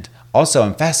end. Also,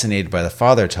 I'm fascinated by the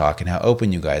father talk and how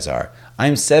open you guys are.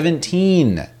 I'm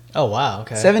 17. Oh, wow.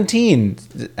 Okay. 17,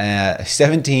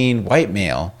 white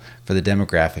male for the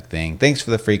demographic thing. Thanks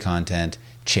for the free content,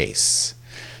 Chase.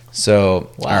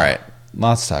 So, wow. All right,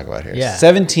 lots to talk about here. Yeah.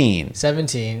 17,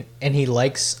 and he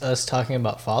likes us talking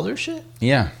about father shit?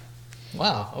 Yeah.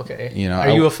 Wow, okay.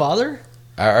 Are you a father?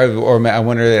 Or I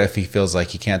wonder if he feels like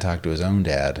he can't talk to his own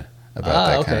dad about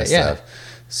that kind of stuff.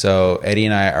 So Eddie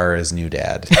and I are his new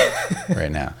dad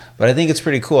right now. But I think it's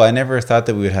pretty cool. I never thought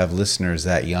that we would have listeners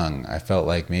that young. I felt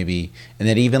like maybe, and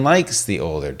that even likes the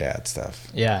older dad stuff.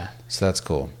 Yeah. So that's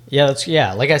cool.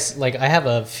 Yeah, Like I have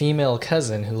a female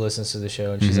cousin who listens to the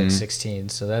show, and she's like 16.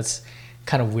 So that's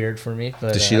kind of weird for me.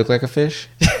 But does she look like a fish?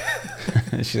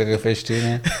 Does she look like a fish too,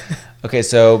 man? Okay,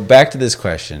 so back to this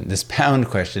question, this pound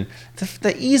question.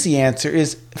 The easy answer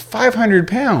is 500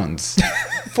 pounds,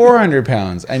 400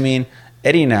 pounds. I mean,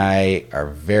 Eddie and I are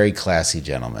very classy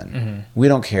gentlemen. Mm-hmm. We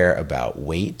don't care about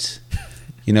weight.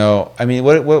 I mean,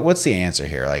 what's the answer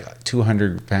here? Like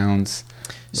 200 pounds?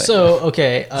 So,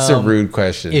 okay. It's a rude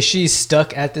question. Is she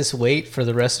stuck at this weight for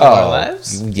the rest of our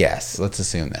lives? Yes, let's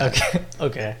assume that.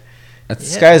 Okay.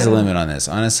 Sky's the limit on this.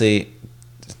 Honestly,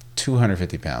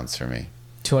 250 pounds for me.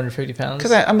 250 pounds?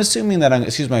 Because I'm assuming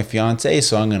that she's my fiance,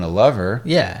 so I'm going to love her.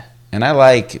 Yeah. And I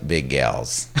like big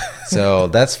gals. So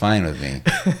that's fine with me.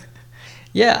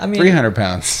 Yeah, I mean... 300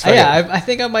 pounds. I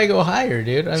think I might go higher,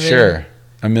 dude. Sure.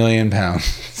 1 million pounds.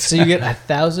 So you get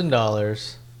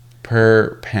 $1,000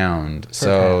 per pound.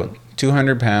 So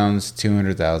 200 pounds,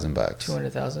 $200,000.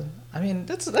 200,000. I mean,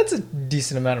 that's a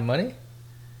decent amount of money.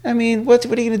 I mean, what are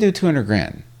you gonna do with 200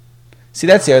 grand? See,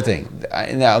 that's the other thing.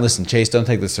 Now, listen, Chase, don't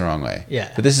take this the wrong way.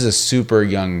 Yeah. But this is a super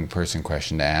young person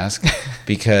question to ask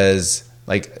because,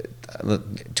 like,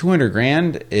 200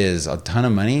 grand is a ton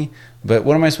of money. But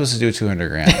what am I supposed to do with 200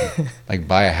 grand? Like,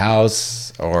 buy a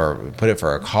house or put it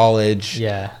for a college?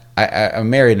 Yeah. I'm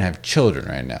married and have children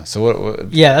right now. So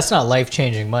what yeah, that's not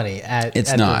life-changing money.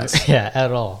 It's not.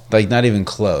 At all. Like, not even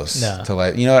close. No. To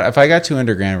like, you know what? If I got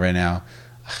 200 grand right now,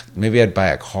 maybe I'd buy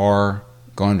a car,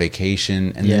 go on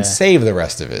vacation, and then save the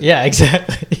rest of it. Yeah,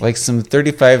 exactly. Like some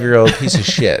 35-year-old piece of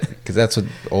shit, because that's what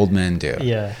old men do.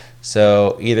 Yeah.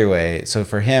 So either way, so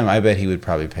for him, I bet he would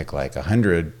probably pick like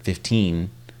 115,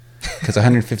 because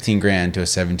 115 grand to a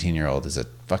 17-year-old is a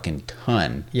fucking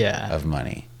ton of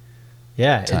money.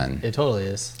 Yeah, ton. It totally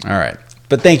is. All right.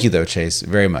 But thank you, though, Chase,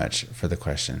 very much for the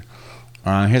question.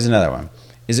 Here's another one.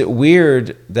 Is it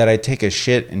weird that I take a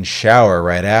shit and shower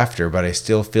right after, but I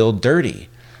still feel dirty?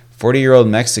 40-year-old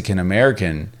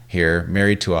Mexican-American here,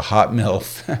 married to a hot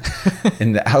MILF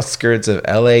in the outskirts of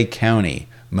L.A. County,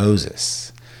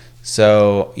 Moses.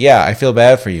 So, yeah, I feel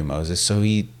bad for you, Moses. So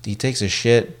he takes a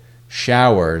shit,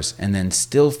 showers, and then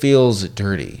still feels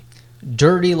dirty.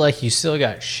 Dirty like you still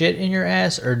got shit in your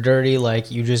ass, or dirty like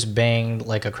you just banged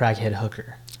like a crackhead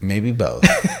hooker? Maybe both.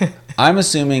 I'm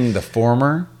assuming the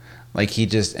former. Like he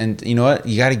just, and you know what?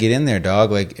 You got to get in there, dog.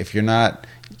 Like if you're not,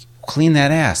 clean that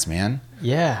ass, man.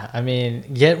 Yeah, I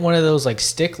mean, get one of those like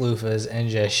stick loofahs and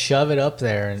just shove it up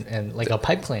there and like a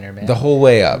pipe cleaner, man. The whole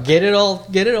way up. Get it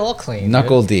all clean.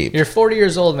 Knuckle deep. You're 40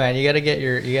 years old, man. You gotta get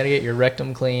your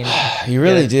rectum clean. You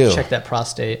really do. Check that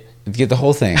prostate. Get the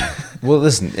whole thing. Well,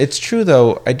 listen, it's true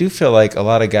though. I do feel like a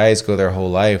lot of guys go their whole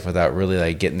life without really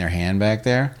like getting their hand back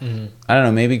there. Mm-hmm. I don't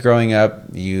know. Maybe growing up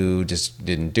you just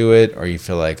didn't do it, or you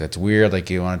feel like that's weird,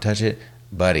 like you want to touch it,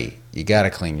 buddy. You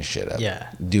gotta clean your shit up. Yeah.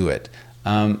 Do it.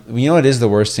 You know what is the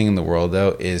worst thing in the world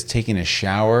though is taking a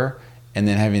shower and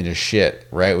then having to shit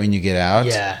right when you get out.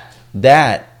 Yeah.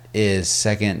 That is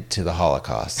second to the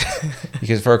Holocaust.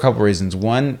 Because for a couple reasons.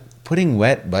 One, putting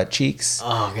wet butt cheeks.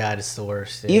 Oh God, it's the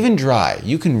worst. Dude. Even dry.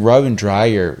 You can rub and dry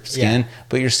your skin,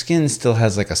 but your skin still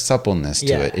has like a suppleness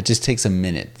to it. It just takes a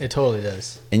minute. It totally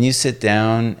does. And you sit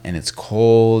down and it's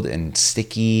cold and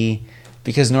sticky.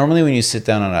 Because normally when you sit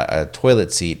down on a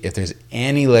toilet seat, if there's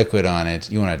any liquid on it,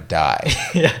 you want to die.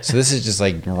 Yeah. So this is just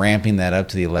like ramping that up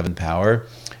to the 11th power.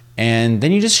 And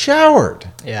then you just showered.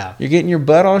 Yeah. You're getting your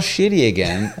butt all shitty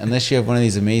again, unless you have one of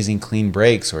these amazing clean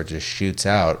breaks where it just shoots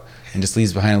out and just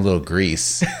leaves behind a little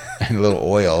grease and a little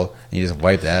oil, and you just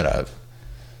wipe that up.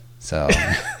 So,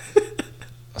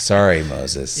 sorry,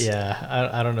 Moses. Yeah,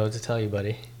 I don't know what to tell you,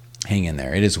 buddy. Hang in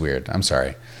there. It is weird. I'm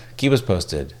sorry. Keep us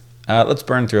posted. Let's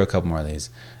burn through a couple more of these.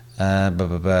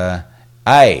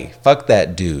 Aye, fuck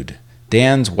that dude.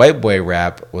 Dan's white boy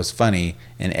rap was funny,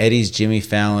 and Eddie's Jimmy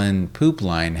Fallon poop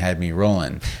line had me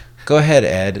rolling. Go ahead,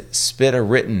 Ed. Spit a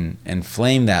written and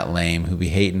flame that lame who be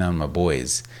hating on my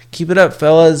boys. Keep it up,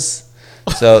 fellas.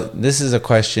 So this is a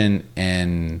question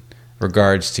in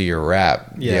regards to your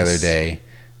rap the other day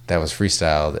that was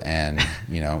freestyled, and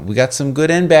you know we got some good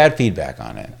and bad feedback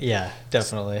on it. Yeah,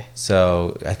 definitely.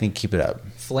 So I think keep it up.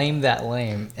 Flame that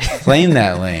lame. Flame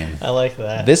that lame. I like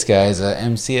that. This guy's a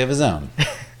MC of his own.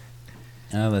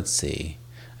 Let's see.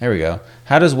 There we go.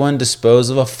 How does one dispose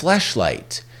of a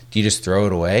fleshlight? Do you just throw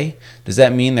it away? Does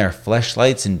that mean there are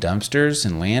fleshlights in dumpsters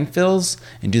and landfills?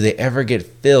 And do they ever get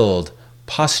filled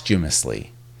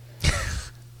posthumously?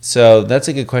 So that's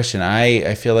a good question.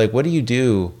 I feel like, what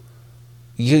do?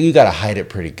 You got to hide it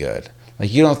pretty good.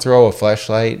 Like you don't throw a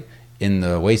fleshlight in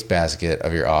the wastebasket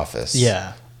of your office.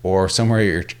 Yeah. Or somewhere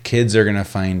your kids are going to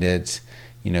find it.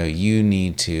 You know, you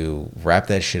need to wrap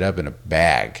that shit up in a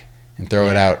bag and throw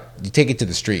it out. You take it to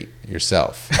the street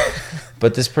yourself.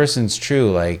 But this person's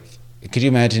true. Like, could you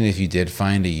imagine if you did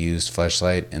find a used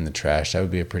fleshlight in the trash? That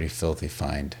would be a pretty filthy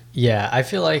find. Yeah, I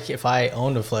feel like if I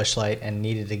owned a fleshlight and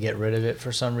needed to get rid of it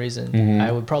for some reason,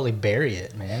 I would probably bury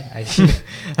it, man.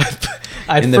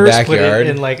 I'd in the first backyard? put it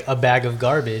in like a bag of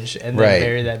garbage and then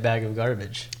bury that bag of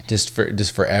garbage. Just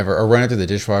forever. Or run it through the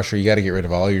dishwasher. You got to get rid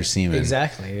of all your semen.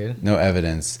 Exactly, dude. No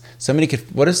evidence.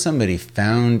 What if somebody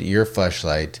found your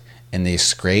fleshlight and they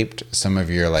scraped some of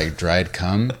your like dried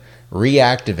cum,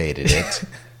 reactivated it,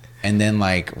 and then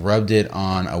like rubbed it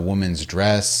on a woman's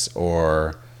dress,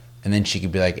 and then she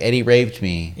could be like, Eddie raped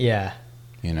me. Yeah.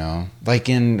 You know, like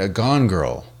in Gone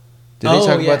Girl. Did they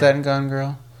talk about that in Gone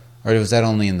Girl, or was that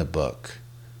only in the book?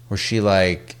 Where she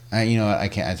like, I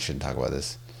shouldn't talk about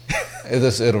this.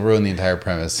 It'll ruin the entire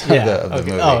premise of the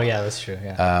movie. Oh, yeah, that's true.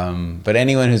 Yeah. But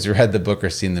anyone who's read the book or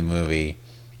seen the movie,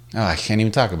 I can't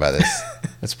even talk about this.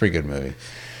 That's a pretty good movie.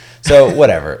 So,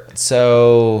 whatever.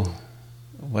 So,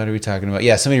 what are we talking about?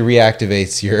 Yeah, somebody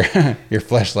reactivates your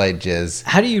Fleshlight jizz.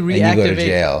 How do you reactivate? And you go to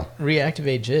jail.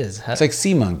 Reactivate jizz. It's like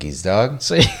sea monkeys, dog.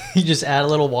 So you just add a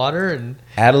little water and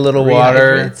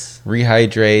rehydrates,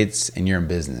 and you're in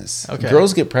business. Okay.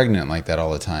 Girls get pregnant like that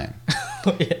all the time.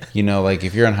 Yeah. You know, like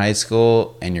if you're in high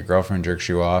school and your girlfriend jerks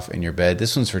you off in your bed,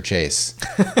 this one's for Chase.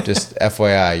 Just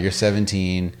FYI, you're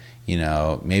 17. You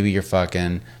know, maybe you're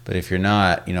fucking, but if you're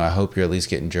not, I hope you're at least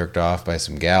getting jerked off by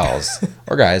some gals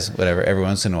or guys, whatever, every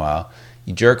once in a while.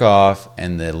 You jerk off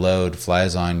and the load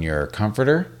flies on your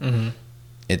comforter. Mm-hmm.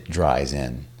 It dries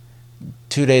in.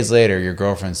 2 days later, your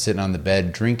girlfriend's sitting on the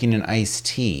bed drinking an iced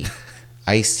tea.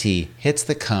 Iced tea hits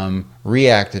the cum,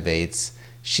 reactivates.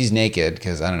 She's naked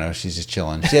because, I don't know, she's just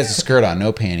chilling. She has a skirt on,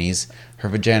 no panties. Her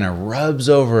vagina rubs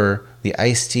over the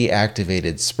iced tea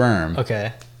activated sperm.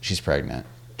 Okay. She's pregnant.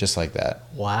 Just like that.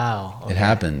 Wow. Okay. It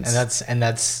happens. And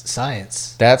that's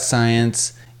science. That's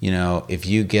science. If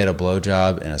you get a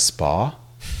blowjob in a spa,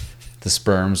 the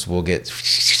sperms will get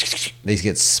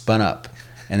spun up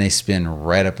and they spin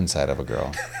right up inside of a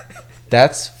girl.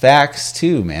 That's facts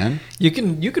too, man. You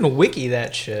can wiki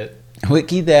that shit.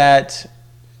 Wiki that,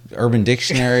 Urban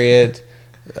Dictionary it,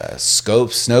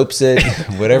 Snopes it,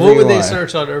 whatever you want. What would they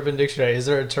search on Urban Dictionary? Is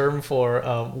there a term for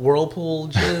whirlpool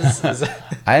jizz?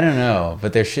 I don't know,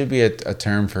 but there should be a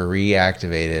term for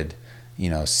reactivated,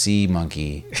 sea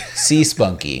monkey, sea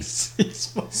spunky.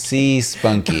 Sea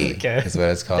spunky Okay. is what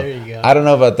it's called. There you go. I don't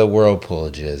know about the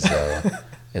whirlpool jizz, though.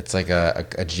 It's like a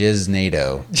jizz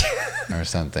NATO or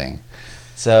something.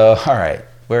 So, all right,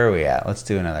 where are we at? Let's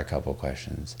do another couple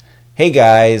questions. Hey,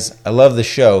 guys, I love the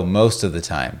show most of the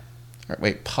time.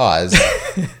 Wait, pause.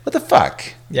 What the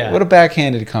fuck? Yeah. What a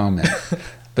backhanded comment.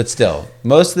 But still,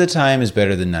 most of the time is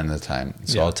better than none of the time,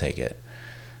 so yeah. I'll take it.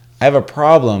 I have a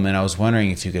problem, and I was wondering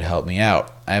if you could help me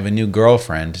out. I have a new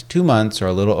girlfriend, 2 months or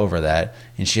a little over that,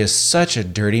 and she has such a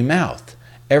dirty mouth.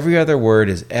 Every other word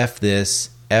is F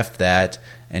this, F that,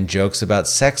 and jokes about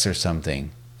sex or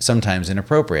something, sometimes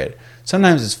inappropriate.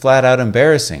 Sometimes it's flat out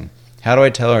embarrassing. How do I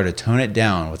tell her to tone it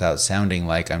down without sounding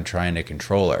like I'm trying to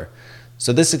control her?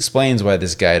 So this explains why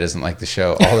this guy doesn't like the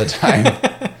show all the time.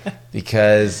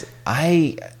 Because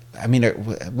I mean,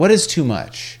 what is too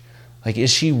much? Like, is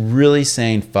she really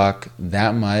saying fuck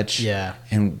that much? Yeah.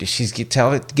 And she's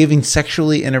giving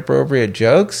sexually inappropriate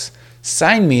jokes?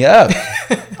 Sign me up.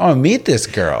 I want to meet this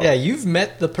girl. Yeah, you've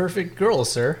met the perfect girl,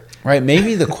 sir. Right.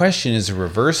 Maybe the question is the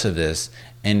reverse of this,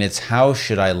 and it's how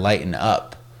should I lighten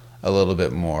up a little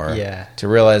bit more? Yeah. To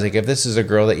realize, like, if this is a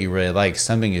girl that you really like,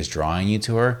 something is drawing you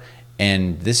to her,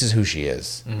 and this is who she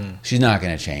is. Mm-hmm. She's not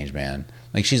going to change, man.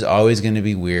 Like, she's always going to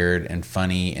be weird and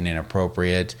funny and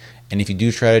inappropriate. And if you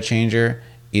do try to change her,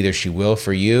 either she will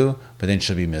for you, but then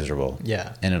she'll be miserable.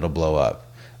 Yeah. And it'll blow up.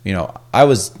 I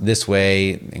was this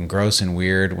way and gross and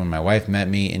weird when my wife met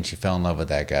me and she fell in love with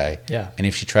that guy. Yeah. And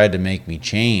if she tried to make me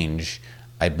change,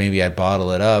 I'd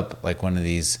bottle it up like one of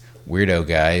these weirdo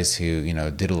guys who,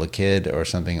 diddle a kid or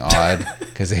something odd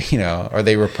because or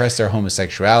they repress their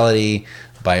homosexuality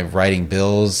by writing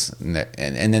bills and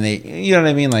then they, you know what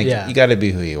I mean? Like, You got to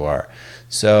be who you are.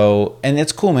 So, and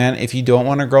it's cool, man. If you don't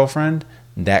want a girlfriend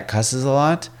that cusses a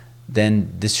lot,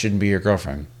 then this shouldn't be your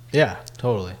girlfriend. Yeah,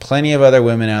 totally. Plenty of other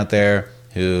women out there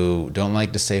who don't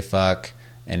like to say fuck.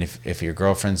 And if your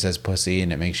girlfriend says pussy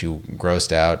and it makes you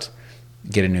grossed out,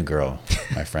 get a new girl,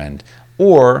 my friend.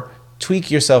 Or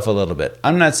tweak yourself a little bit.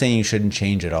 I'm not saying you shouldn't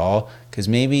change at all, because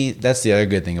maybe that's the other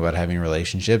good thing about having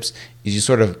relationships is you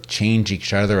sort of change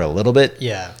each other a little bit.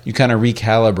 Yeah. You kind of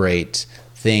recalibrate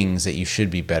things that you should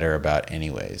be better about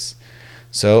anyways.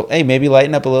 So, hey, maybe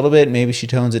lighten up a little bit. Maybe she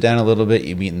tones it down a little bit.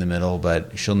 You meet in the middle,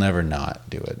 but she'll never not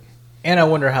do it. And I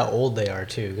wonder how old they are,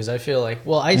 too, because I feel like,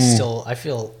 I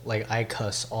feel like I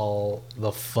cuss all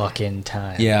the fucking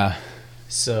time. Yeah.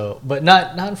 So, but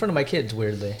not in front of my kids,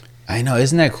 weirdly. I know.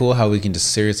 Isn't that cool how we can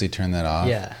just seriously turn that off?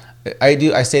 Yeah.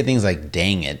 I say things like,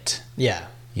 dang it. Yeah.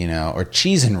 Or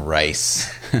cheese and rice.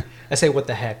 I say what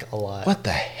the heck a lot. What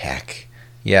the heck?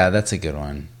 Yeah, that's a good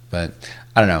one. But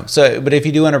I don't know. So, but if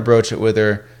you do want to broach it with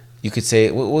her, you could say,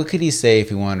 what could he say if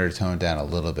he wanted her to tone it down a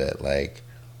little bit? Like,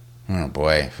 oh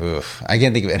boy, oof. I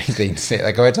can't think of anything to say.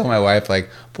 Like, if I told my wife, like,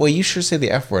 boy, you sure say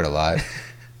the F word a lot.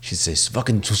 She'd say,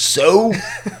 fucking so?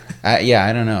 Yeah,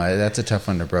 I don't know. That's a tough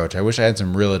one to broach. I wish I had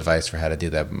some real advice for how to do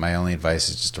that, but my only advice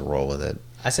is just to roll with it.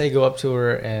 I say go up to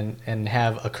her and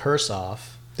have a curse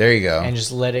off. There you go. And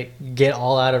just let it get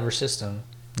all out of her system.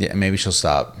 Yeah, maybe she'll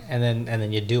stop. And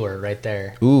then you do her right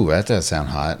there. Ooh, that does sound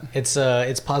hot.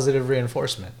 It's positive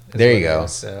reinforcement. There you go.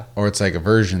 So. Or it's like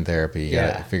aversion therapy. You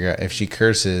gotta figure out if she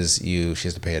curses you, she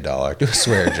has to pay $1. Do a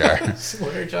swear jar.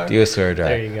 Swear jar. Do a swear jar.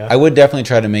 There you go. I would definitely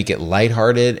try to make it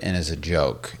lighthearted and as a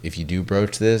joke. If you do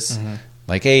broach this,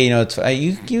 like, hey, it's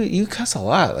you cuss a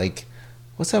lot. Like,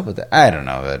 what's up with that? I don't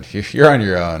know, but you're on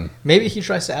your own. Maybe he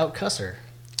tries to out cuss her.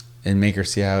 And make her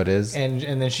see how it is. And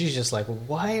then she's just like,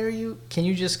 why are you... Can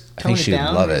you just tone it down? I think she'd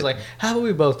love it. He's like, how about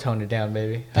we both tone it down,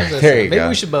 baby? There you go. Maybe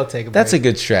we should both take a break. That's a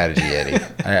good strategy, Eddie.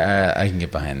 I can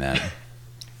get behind that.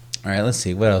 All right, let's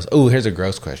see. What else? Oh, here's a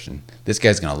gross question. This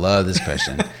guy's going to love this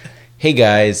question. Hey,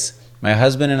 guys. My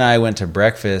husband and I went to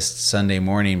breakfast Sunday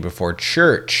morning before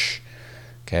church.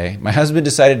 Okay. My husband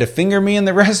decided to finger me in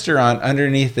the restaurant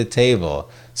underneath the table.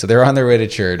 So they're on their way to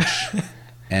church.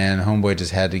 And homeboy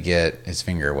just had to get his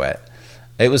finger wet.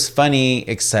 It was funny,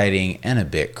 exciting, and a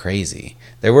bit crazy.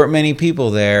 There weren't many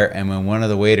people there, and when one of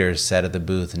the waiters sat at the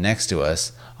booth next to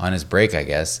us, on his break, I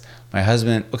guess, my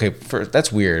husband... Okay,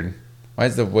 that's weird. Why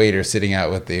is the waiter sitting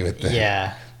out with the...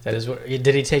 Yeah, that is what...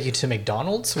 Did he take you to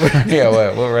McDonald's?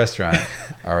 Yeah, what restaurant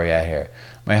are we at here?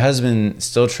 My husband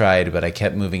still tried, but I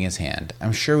kept moving his hand.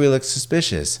 I'm sure we looked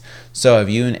suspicious. So have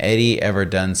you and Eddie ever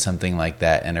done something like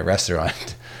that in a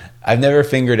restaurant? I've never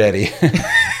fingered Eddie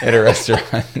at a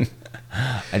restaurant.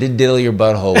 I did diddle your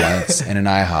butthole once in an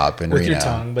IHOP in Reno. With your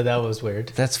tongue, but that was weird.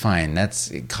 That's fine.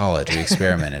 That's college. We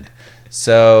experimented.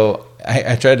 So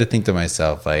I tried to think to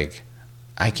myself, like,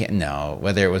 I can't know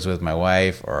whether it was with my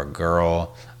wife or a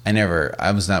girl.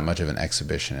 I was not much of an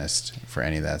exhibitionist for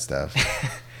any of that stuff.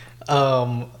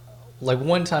 Like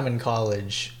one time in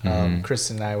college,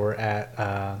 Kristen and I were at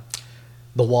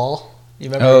the Wall. You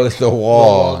remember? Oh, the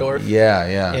Wall. Waldorf?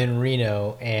 Yeah. In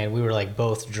Reno, and we were like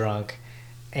both drunk,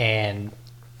 and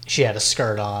she had a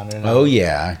skirt on. And oh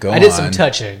yeah, I did some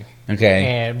touching.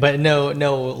 Okay. But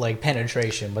no like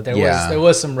penetration, but there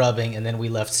was some rubbing, and then we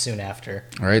left soon after.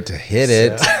 All right, to hit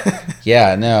it.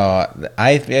 Yeah, no,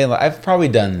 I've probably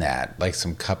done that, like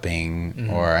some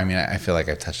cupping, or I mean, I feel like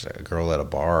I touched a girl at a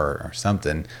bar or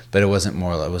something, but it wasn't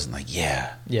like,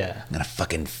 yeah, I'm gonna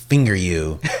fucking finger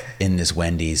you in this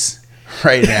Wendy's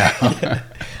right now.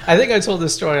 I think I told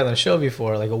this story on the show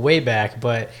before, like a way back,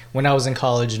 but when I was in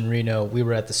college in Reno, we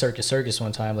were at the Circus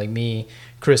one time, like me,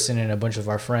 Kristen, and a bunch of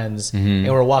our friends, and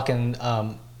we're walking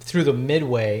through the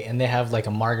Midway, and they have like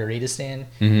a margarita stand,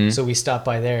 so we stopped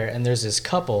by there, and there's this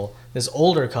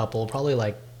older couple, probably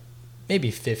like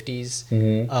maybe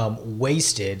 50s,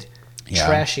 wasted,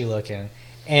 trashy looking,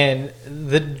 and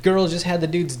the girl just had the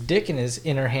dude's dick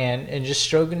in her hand and just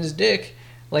stroking his dick.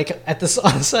 Like on the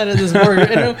side of this burger,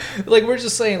 and like we're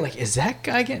just saying, like, is that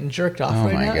guy getting jerked off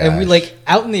right now? Gosh. And we like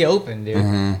out in the open, dude.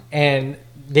 And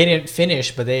they didn't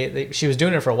finish, but she was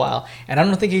doing it for a while, and I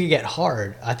don't think he could get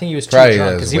hard. I think he was too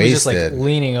drunk because he was just like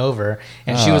leaning over,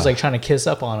 and she was like trying to kiss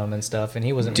up on him and stuff, and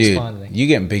he wasn't responding. You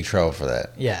get in big trouble for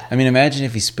that. Yeah. I mean, imagine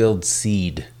if he spilled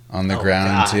seed on the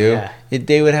ground too. Yeah.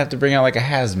 They would have to bring out like a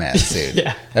hazmat suit.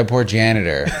 Yeah. That poor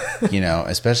janitor,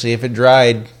 especially if it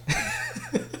dried.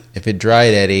 If it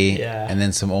dried, Eddie, and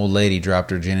then some old lady dropped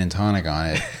her gin and tonic on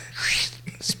it,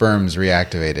 sperms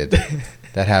reactivated.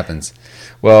 That happens.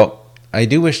 Well, I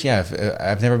do wish,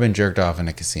 I've never been jerked off in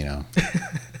a casino.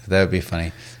 That would be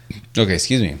funny. Okay,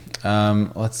 excuse me.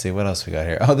 Let's see, what else we got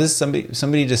here? Oh, this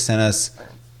somebody just sent us...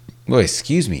 Wait,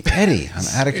 excuse me, Eddie, I'm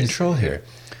out of control here.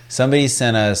 Somebody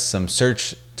sent us some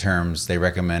search terms they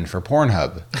recommend for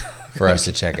Pornhub for us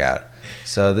to check out.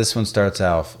 So this one starts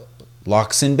off,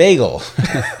 Lox and Bagel.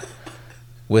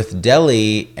 With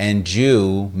deli and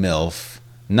Jew MILF,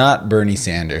 not Bernie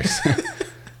Sanders.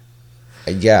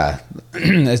 Yeah.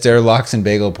 Is there lox and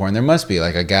bagel porn? There must be,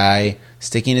 like a guy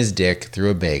sticking his dick through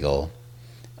a bagel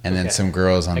and then some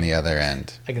girls on the other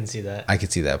end. I can see that. I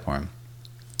could see that porn.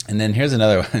 And then here's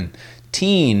another one.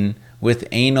 Teen with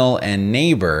anal and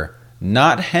neighbor,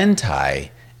 not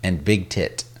hentai and big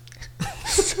tit.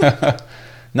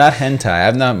 Not hentai.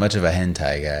 I'm not much of a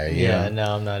hentai guy. Yeah,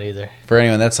 no, I'm not either. For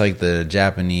anyone, that's like the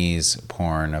Japanese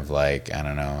porn of like, I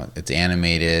don't know, it's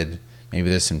animated. Maybe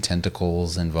there's some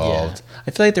tentacles involved. Yeah.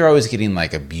 I feel like they're always getting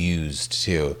like abused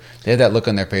too. They have that look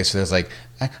on their face where there's like,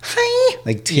 hi,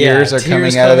 like tears are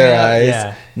coming out of their eyes.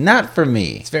 Yeah. Not for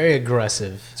me. It's very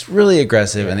aggressive. It's really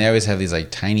aggressive, and they always have these like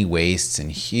tiny waists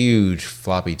and huge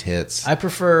floppy tits. I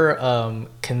prefer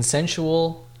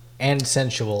consensual and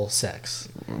sensual sex.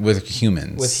 With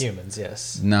humans. With humans,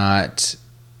 yes. Not,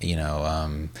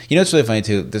 it's really funny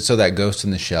too. So that Ghost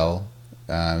in the Shell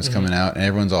is coming out, and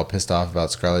everyone's all pissed off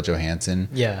about Scarlett Johansson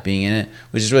Yeah. being in it,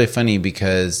 which is really funny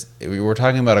because we're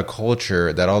talking about a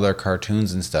culture that all their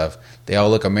cartoons and stuff, they all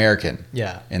look American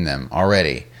in them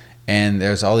already. And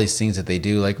there's all these things that they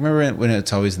do. Like, remember when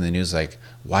it's always in the news, like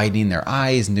widening their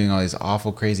eyes and doing all these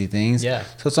awful, crazy things? Yeah.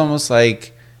 So it's almost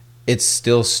like it's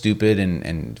still stupid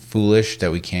and foolish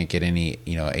that we can't get any,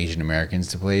 Asian Americans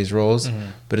to play these roles.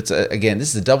 But it's, again,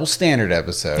 this is a double standard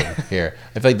episode here.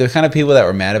 I feel like the kind of people that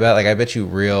were mad about, like, I bet you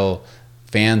real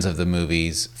fans of the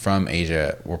movies from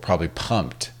Asia were probably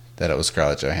pumped that it was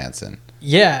Scarlett Johansson.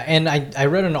 Yeah, and I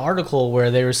read an article where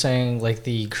they were saying, like,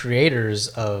 the creators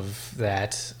of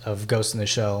Ghost in the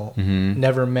Shell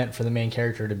never meant for the main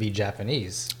character to be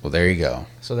Japanese. Well, there you go.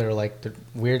 So they were like,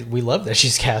 weird. We love that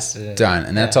she's casted in. Done,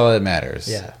 and that's all that matters.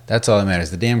 Yeah. That's all that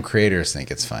matters. The damn creators think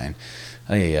it's fine.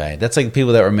 Oh, yeah. That's like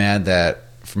people that were mad that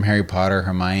from Harry Potter,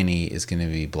 Hermione is going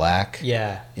to be black.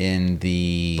 Yeah. In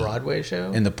the Broadway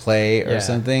show? In the play or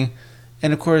something.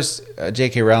 And, of course,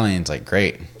 J.K. Rowling's like,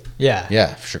 great. Yeah.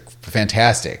 Yeah, sure,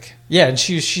 fantastic. Yeah, and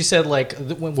she said, like,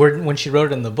 when she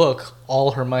wrote it in the book,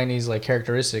 all Hermione's, like,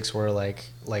 characteristics were like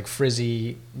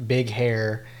frizzy, big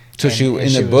hair. So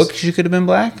in the book she could have been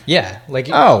black? Yeah, like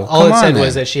all it said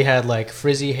was that she had like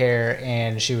frizzy hair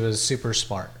and she was super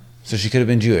smart. So she could have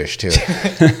been Jewish too.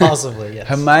 Possibly, yes.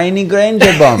 Hermione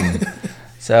Grangerbum.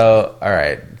 So, all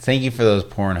right. Thank you for those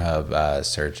Pornhub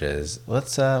searches.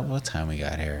 Let's what time we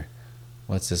got here?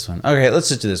 What's this one? Okay, let's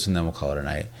just do this one, then we'll call it a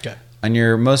night. Okay. On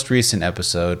your most recent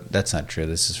episode, that's not true.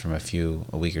 This is from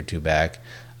a week or two back.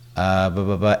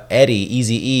 Eddie,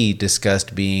 Eazy-E,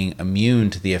 discussed being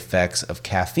immune to the effects of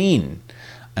caffeine.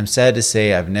 I'm sad to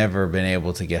say I've never been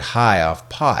able to get high off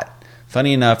pot.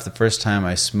 Funny enough, the first time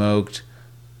I smoked...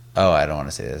 Oh, I don't want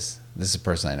to say this. This is a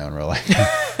person I know in real life.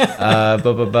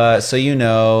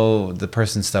 So the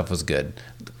person's stuff was good.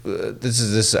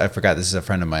 I forgot, this is a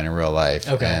friend of mine in real life.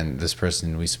 Okay. And this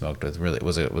person we smoked with really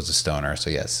was a stoner, so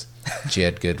yes, she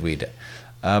had good weed.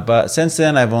 But since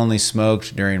then, I've only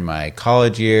smoked during my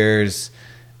college years,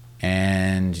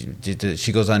 and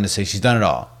she goes on to say she's done it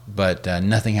all, but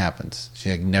nothing happens.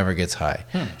 She never gets high.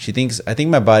 I think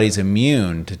my body's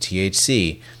immune to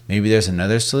THC. Maybe there's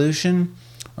another solution,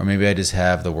 or maybe I just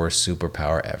have the worst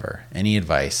superpower ever. Any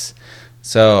advice?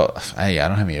 So I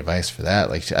don't have any advice for that.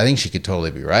 Like, I think she could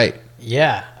totally be right.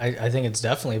 Yeah, I think it's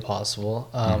definitely possible.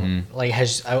 Like,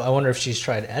 I wonder if she's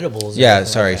tried edibles. Yeah,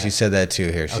 sorry, she said that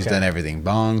too here. She's done everything: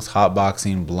 bongs,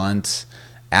 hotboxing, blunts,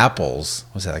 apples.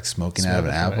 Was that like smoking out of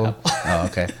an apple? Oh,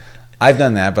 okay. I've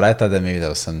done that, but I thought that maybe that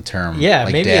was some term. Yeah,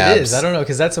 like maybe dabs. it is. I don't know,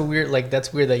 because that's weird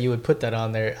that you would put that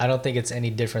on there. I don't think it's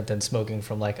any different than smoking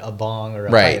from like a bong or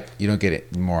a pipe. You don't get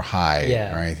it more high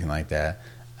or anything like that.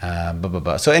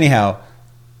 So anyhow,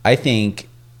 I think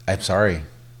I'm sorry.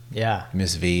 Yeah,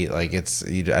 Miss V, like I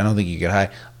don't think you get high.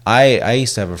 I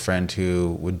used to have a friend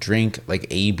who would drink like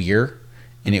a beer,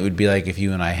 and it would be like if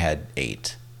you and I had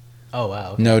 8. Oh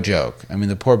wow. Okay. No joke. I mean,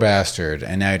 the poor bastard,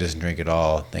 and now he doesn't drink at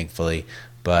all, thankfully.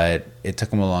 But it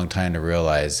took him a long time to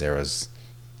realize there was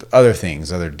other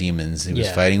demons he was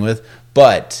fighting with.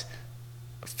 But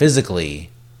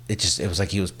physically, it was like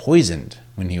he was poisoned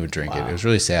when he would drink it. It was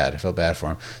really sad. I felt bad for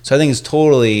him. So I think it's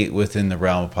totally within the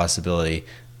realm of possibility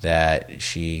that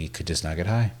she could just not get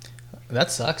high.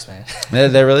 That sucks, man.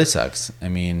 That really sucks. I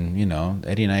mean,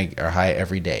 Eddie and I are high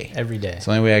every day. Every day. It's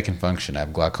the only way I can function. I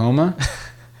have glaucoma.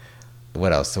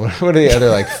 What else? What are the other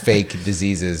like fake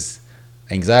diseases?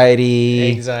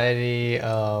 Anxiety,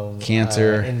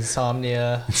 cancer,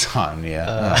 insomnia.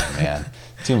 Oh man,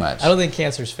 too much. I don't think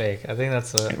cancer's fake. I think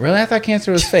that's really. I thought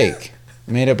cancer was fake,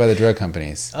 made up by the drug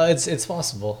companies. It's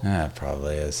possible. It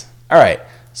probably is. All right,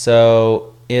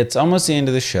 so it's almost the end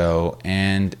of the show,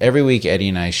 and every week Eddie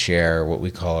and I share what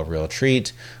we call a real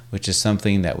treat, which is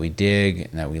something that we dig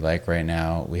and that we like right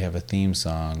now. We have a theme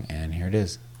song, and here it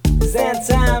is. It's that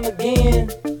time again.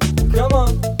 Come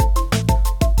on.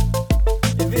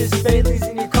 If it's Bailey's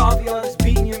in your coffee or it's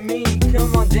beating your meat,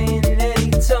 come on, Dan and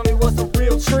Eddie, tell me what's a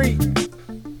real treat.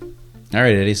 All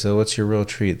right, Eddie, so what's your real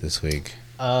treat this week?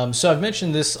 So I've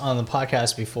mentioned this on the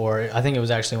podcast before. I think it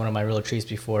was actually one of my real treats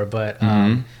before, but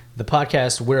the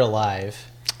podcast We're Alive.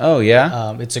 Oh,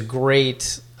 yeah? It's a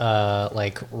great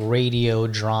like radio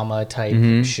drama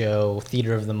type show,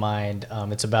 theater of the mind.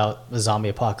 It's about the zombie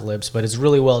apocalypse, but it's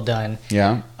really well done.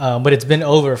 Yeah. But it's been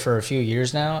over for a few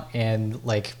years now, and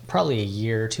like probably a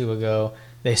year or two ago,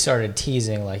 they started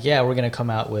teasing like, yeah, we're gonna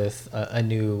come out with a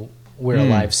new We're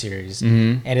Alive series,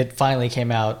 and it finally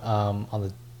came out on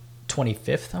the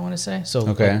 25th, I want to say. So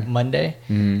like Monday,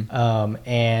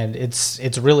 and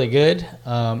it's really good.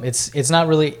 It's not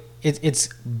really. It's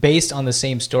based on the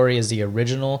same story as the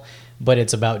original, but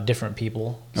it's about different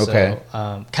people. Okay.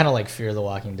 So, kind of like Fear the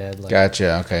Walking Dead. Like,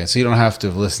 Gotcha. Okay. So you don't have to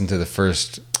listen to the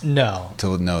first no.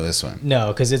 to know this one. No,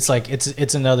 because it's like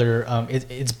it's another.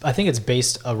 It's I think it's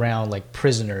based around like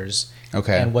prisoners.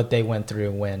 Okay. And what they went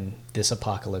through when this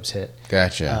apocalypse hit.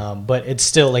 Gotcha. But it's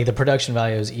still like the production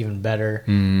value is even better.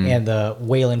 And the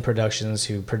Wayland Productions,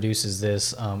 who produces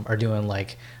this, are doing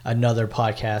like another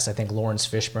podcast. I think Lawrence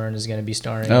Fishburne is going to be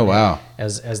starring. Oh, wow.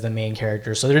 As the main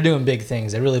character. So they're doing big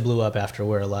things. They really blew up after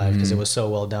We're Alive because it was so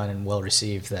well done and well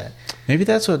received that. Maybe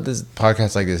that's what this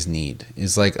podcast like this need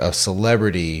is, like a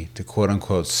celebrity to quote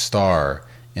unquote star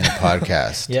in a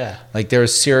podcast. Yeah. Like there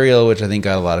was Serial, which I think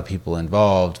got a lot of people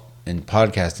involved in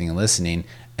podcasting and listening,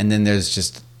 and then there's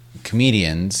just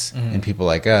comedians and people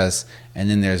like us, and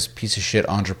then there's piece of shit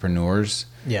entrepreneurs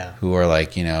who are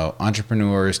like, you know,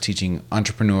 entrepreneurs teaching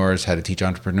entrepreneurs how to teach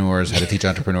entrepreneurs how to teach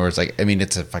entrepreneurs. Like, I mean,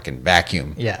 it's a fucking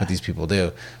vacuum what these people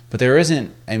do. But there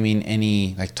isn't, I mean,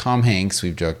 any, like Tom Hanks,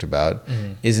 we've joked about,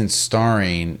 isn't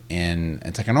starring in,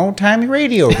 it's like an old-timey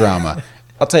radio drama.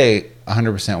 I'll tell you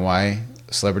 100% why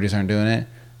celebrities aren't doing it.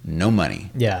 No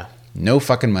money. Yeah. No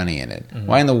fucking money in it.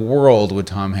 Why in the world would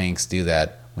Tom Hanks do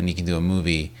that when he can do a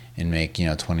movie and make, you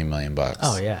know, $20 million?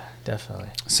 Oh yeah, definitely.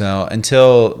 So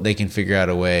until they can figure out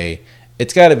a way,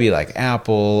 it's got to be like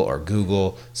Apple or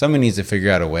Google. Someone needs to figure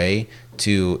out a way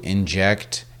to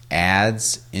inject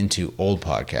ads into old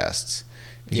podcasts.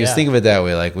 Because think of it that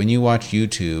way. Like when you watch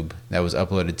YouTube that was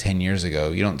uploaded 10 years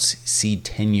ago, you don't see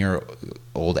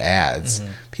 10-year-old ads.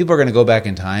 People are going to go back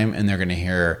in time and they're going to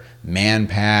hear Man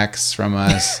Packs from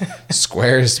us,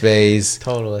 Squarespace,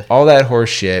 totally, all that horse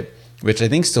shit, which I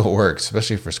think still works,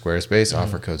 especially for Squarespace.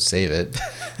 Offer code SAVE-IT,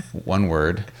 one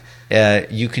word.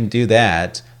 You can do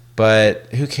that, but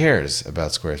who cares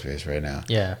about Squarespace right now?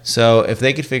 Yeah. So if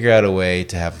they could figure out a way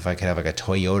to have, if I could have like a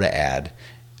Toyota ad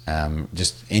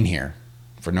just in here,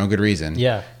 for no good reason,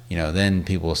 you know, then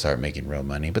people will start making real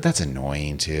money. But that's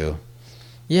annoying too.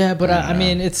 Yeah, but I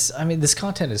mean, this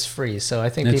content is free, so I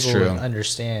think It's people true. would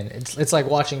understand. It's like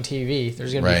watching TV.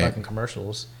 There's gonna be fucking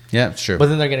commercials. Yeah, it's true. But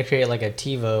then they're gonna create like a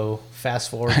TiVo fast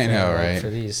forward. I know, right?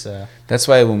 For these, so. That's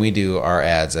why when we do our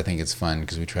ads, I think it's fun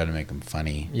because we try to make them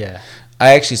funny. Yeah.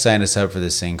 I actually signed us up for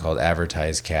this thing called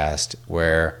Advertise Cast,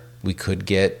 where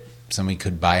somebody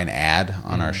could buy an ad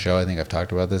on our show. I think I've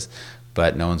talked about this,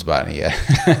 but no one's bought it yet.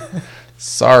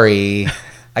 Sorry.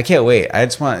 I can't wait. I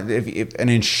just want if an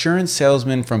insurance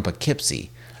salesman from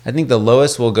Poughkeepsie. I think the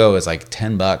lowest we'll go is like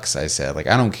 $10. I said, like,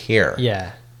 I don't care.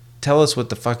 Yeah. Tell us what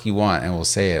the fuck you want, and we'll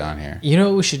say it on here. You know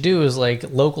what we should do is like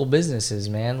local businesses,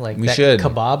 man. Like we that should.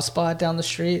 kebab spot down the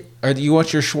street. Or do you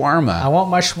want your shawarma? I want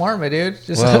my shawarma, dude.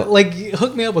 Just like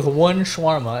hook me up with one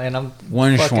shawarma, and I'm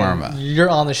one shawarma. You're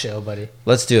on the show, buddy.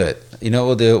 Let's do it. You know what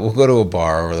we'll do? We'll go to a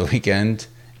bar over the weekend.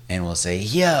 And we'll say,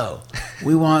 yo,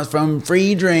 we want from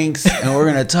free drinks, and we're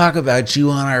going to talk about you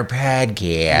on our podcast.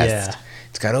 Yeah.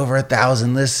 It's got over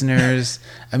 1,000 listeners.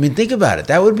 I mean, think about it.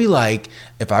 That would be like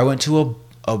if I went to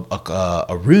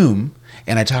a room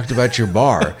and I talked about your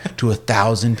bar to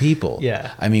 1,000 people.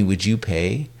 Yeah. I mean, would you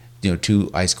pay,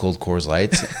 2 ice cold Coors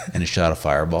Lights and a shot of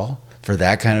Fireball for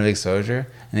that kind of exposure?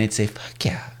 And they'd say, fuck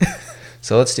yeah.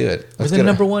 So let's do it. We're the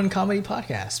number one comedy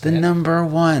podcast. The number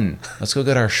one. Let's go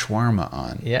get our shawarma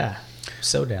on. Yeah.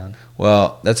 So down.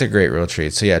 Well, that's a great real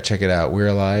treat. So yeah, check it out. We're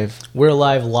Alive. We're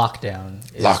Alive Lockdown.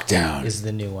 Lockdown is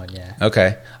the new one, yeah.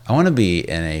 Okay. I want to be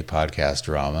in a podcast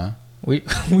drama. We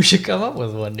should come up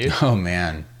with one, dude. Oh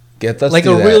man. Let's like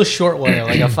do a that. real short one,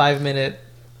 like a 5-minute,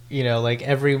 like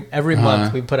every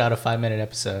month we put out a 5-minute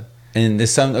episode. And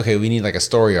there's we need like a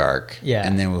story arc. Yeah.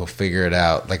 And then we'll figure it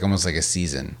out, like almost like a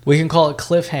season. We can call it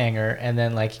Cliffhanger, and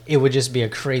then like it would just be a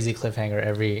crazy cliffhanger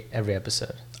every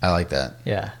episode. I like that.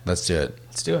 Yeah. Let's do it.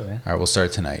 Let's do it, man. All right, we'll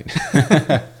start tonight.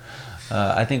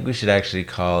 I think we should actually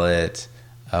call it,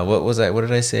 what was that? What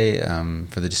did I say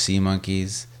for the Sea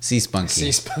Monkeys? Sea Spunky.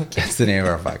 Sea Spunky. That's the name of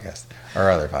our podcast.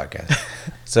 Our other podcast.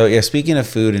 So yeah, speaking of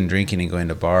food and drinking and going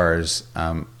to bars,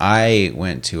 I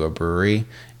went to a brewery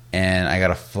and I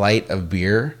got a flight of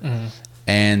beer,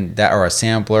 and that, or a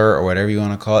sampler, or whatever you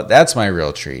want to call it. That's my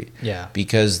real treat. Yeah.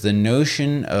 Because the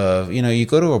notion of, you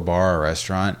go to a bar or a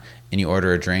restaurant and you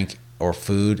order a drink or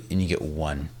food and you get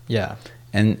one. Yeah.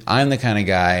 And I'm the kind of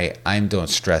guy, I don't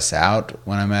stress out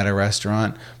when I'm at a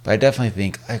restaurant, but I definitely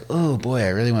think, like, oh boy, I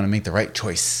really want to make the right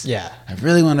choice. Yeah. I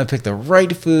really want to pick the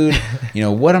right food.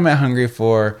 What am I hungry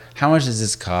for? How much does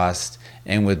this cost?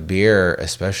 And with beer,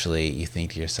 especially, you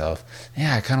think to yourself,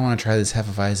 yeah, I kind of want to try this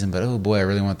Hefeweizen, but oh boy, I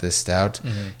really want this stout.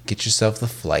 Get yourself the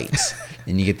flight.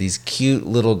 And you get these cute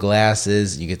little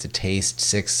glasses. You get to taste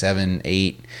 6, 7,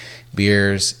 8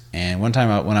 beers. And one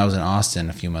time when I was in Austin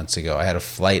a few months ago, I had a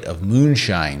flight of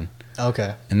moonshine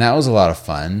Okay. And that was a lot of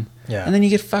fun. Yeah. And then you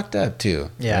get fucked up too.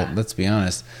 Yeah. Let's be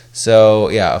honest. So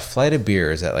yeah, a flight of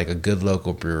beers at like a good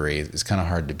local brewery is kind of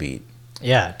hard to beat.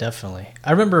 Yeah, definitely.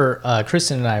 I remember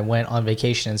Kristen and I went on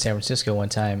vacation in San Francisco one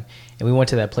time, and we went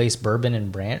to that place, Bourbon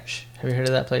and Branch. Have you heard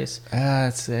of that place?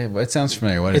 It sounds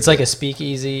familiar. What it's is like it? a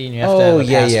speakeasy, and you have to have a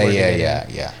password.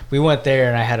 Yeah. We went there,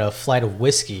 and I had a flight of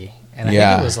whiskey, and I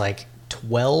think it was like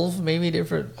 12 maybe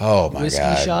different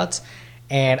whiskey shots.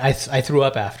 And I threw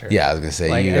up after. Yeah, I was gonna say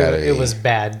like, you gotta. It was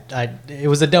bad. It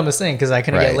was the dumbest thing because I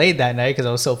couldn't get laid that night because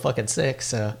I was so fucking sick.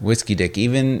 So whiskey dick,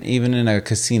 even in a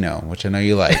casino, which I know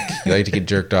you like. You like to get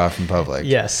jerked off in public.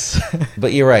 Yes.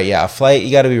 But you're right. Yeah, a flight.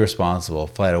 You got to be responsible.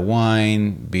 Flight of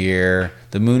wine, beer.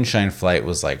 The moonshine flight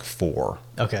was like 4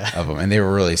 of them, and they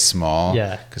were really small.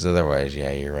 Yeah. Because otherwise,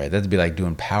 yeah, you're right. That'd be like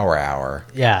doing Power Hour.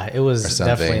 Yeah, it was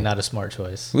definitely not a smart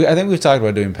choice. I think we've talked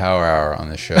about doing Power Hour on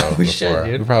the show before. Should,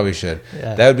 dude. We probably should.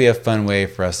 Yeah. That would be a fun way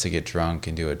for us to get drunk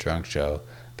and do a drunk show.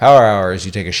 Power Hour is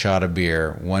you take a shot of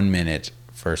beer 1 minute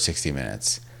for 60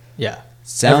 minutes. Yeah.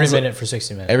 Every minute for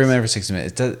 60 minutes. Every minute for 60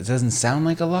 minutes. It doesn't sound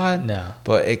like a lot. No.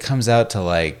 But it comes out to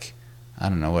like, I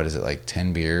don't know, what is it, like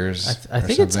 10 beers? I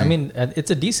think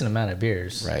it's a decent amount of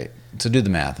beers. Right. So do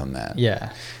the math on that.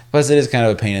 Yeah. Plus, it is kind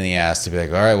of a pain in the ass to be like,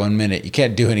 all right, 1 minute, you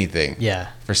can't do anything. Yeah.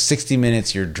 For 60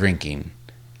 minutes, you're drinking,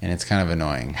 and it's kind of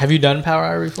annoying. Have you done Power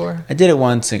Hour before? I did it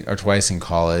once or twice in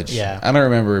college. Yeah. I don't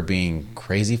remember it being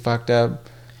crazy fucked up.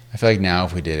 I feel like now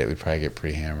if we did it, we'd probably get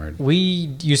pretty hammered.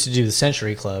 We used to do the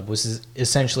Century Club, which is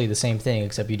essentially the same thing,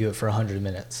 except you do it for 100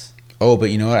 minutes. Oh, but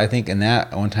you know what? I think in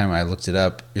that one time I looked it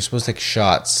up, you're supposed to take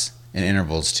shots in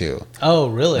intervals too. Oh,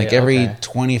 really? Like every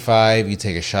 25, you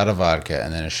take a shot of vodka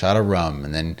and then a shot of rum,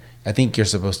 and then I think you're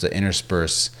supposed to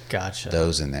intersperse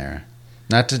those in there.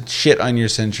 Not to shit on your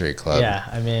Century Club. Yeah,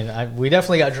 I mean, we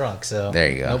definitely got drunk, so there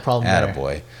you go. No problem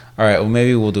Attaboy. All right, well,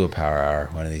 maybe we'll do a Power Hour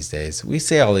one of these days. We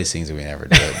say all these things that we never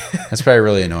did. That's probably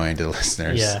really annoying to the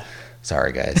listeners. Yeah.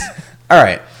 Sorry, guys. All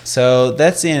right, so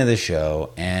that's the end of the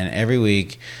show, and every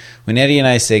week when Eddie and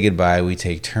I say goodbye, we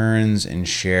take turns and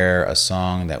share a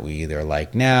song that we either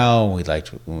like now, we liked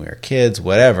when we were kids,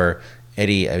 whatever.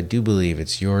 Eddie, I do believe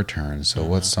it's your turn, so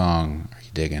what song are you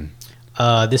digging?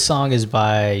 This song is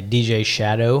by DJ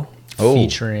Shadow,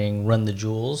 featuring Run the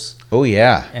Jewels. Oh,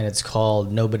 yeah. And it's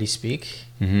called Nobody Speak.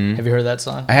 Mm-hmm. Have you heard that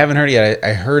song? I haven't heard it yet.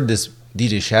 I heard this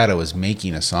DJ Shadow was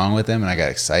making a song with them, and I got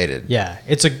excited. Yeah,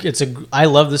 I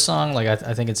love the song. Like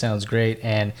I think it sounds great,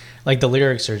 and like the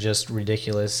lyrics are just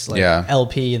ridiculous. Like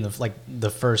LP in the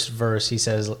first verse, he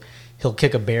says he'll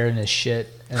kick a bear in his shit,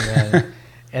 and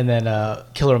then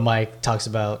Killer Mike talks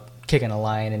about kicking a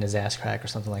lion in his ass crack or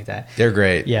something like that. They're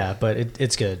great. Yeah, but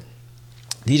it's good.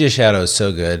 DJ Shadow is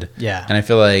so good. Yeah, and I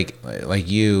feel like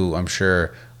you, I'm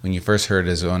sure when you first heard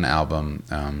his own album,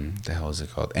 the hell is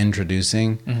it called?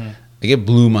 Introducing. Mm-hmm. Like it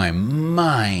blew my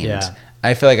mind. Yeah.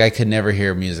 I feel like I could never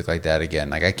hear music like that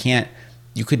again. Like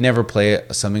you could never play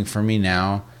something for me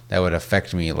now that would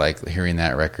affect me like hearing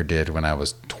that record did when I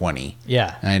was 20.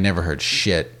 Yeah. And I never heard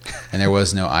shit. And there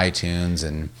was no iTunes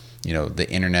and, the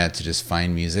internet to just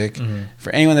find music. Mm-hmm.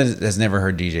 For anyone that has never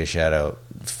heard DJ Shadow,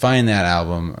 find that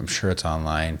album. I'm sure it's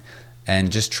online.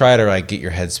 And just try to like get your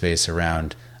headspace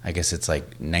around, I guess it's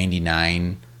like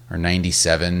 99 or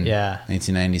 97. Yeah.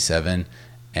 1997.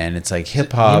 And it's like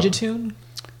hip hop. Ninja Tune?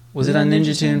 Was it on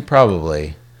Ninja Tune?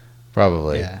 Probably.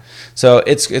 Yeah. So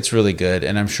it's really good,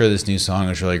 and I'm sure this new song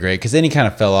is really great because then he kind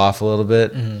of fell off a little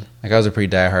bit. Mm-hmm. Like I was a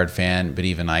pretty diehard fan, but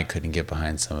even I couldn't get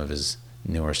behind some of his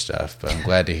newer stuff. But I'm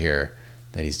glad to hear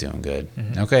that he's doing good.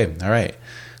 Mm-hmm. Okay, all right,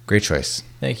 great choice.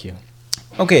 Thank you.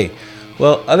 Okay,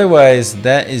 well, otherwise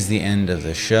that is the end of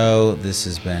the show. This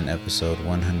has been episode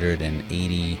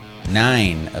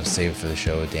 189 of Save It for the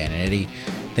Show with Dan and Eddie.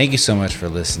 Thank you so much for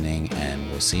listening, and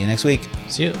we'll see you next week.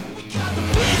 See you.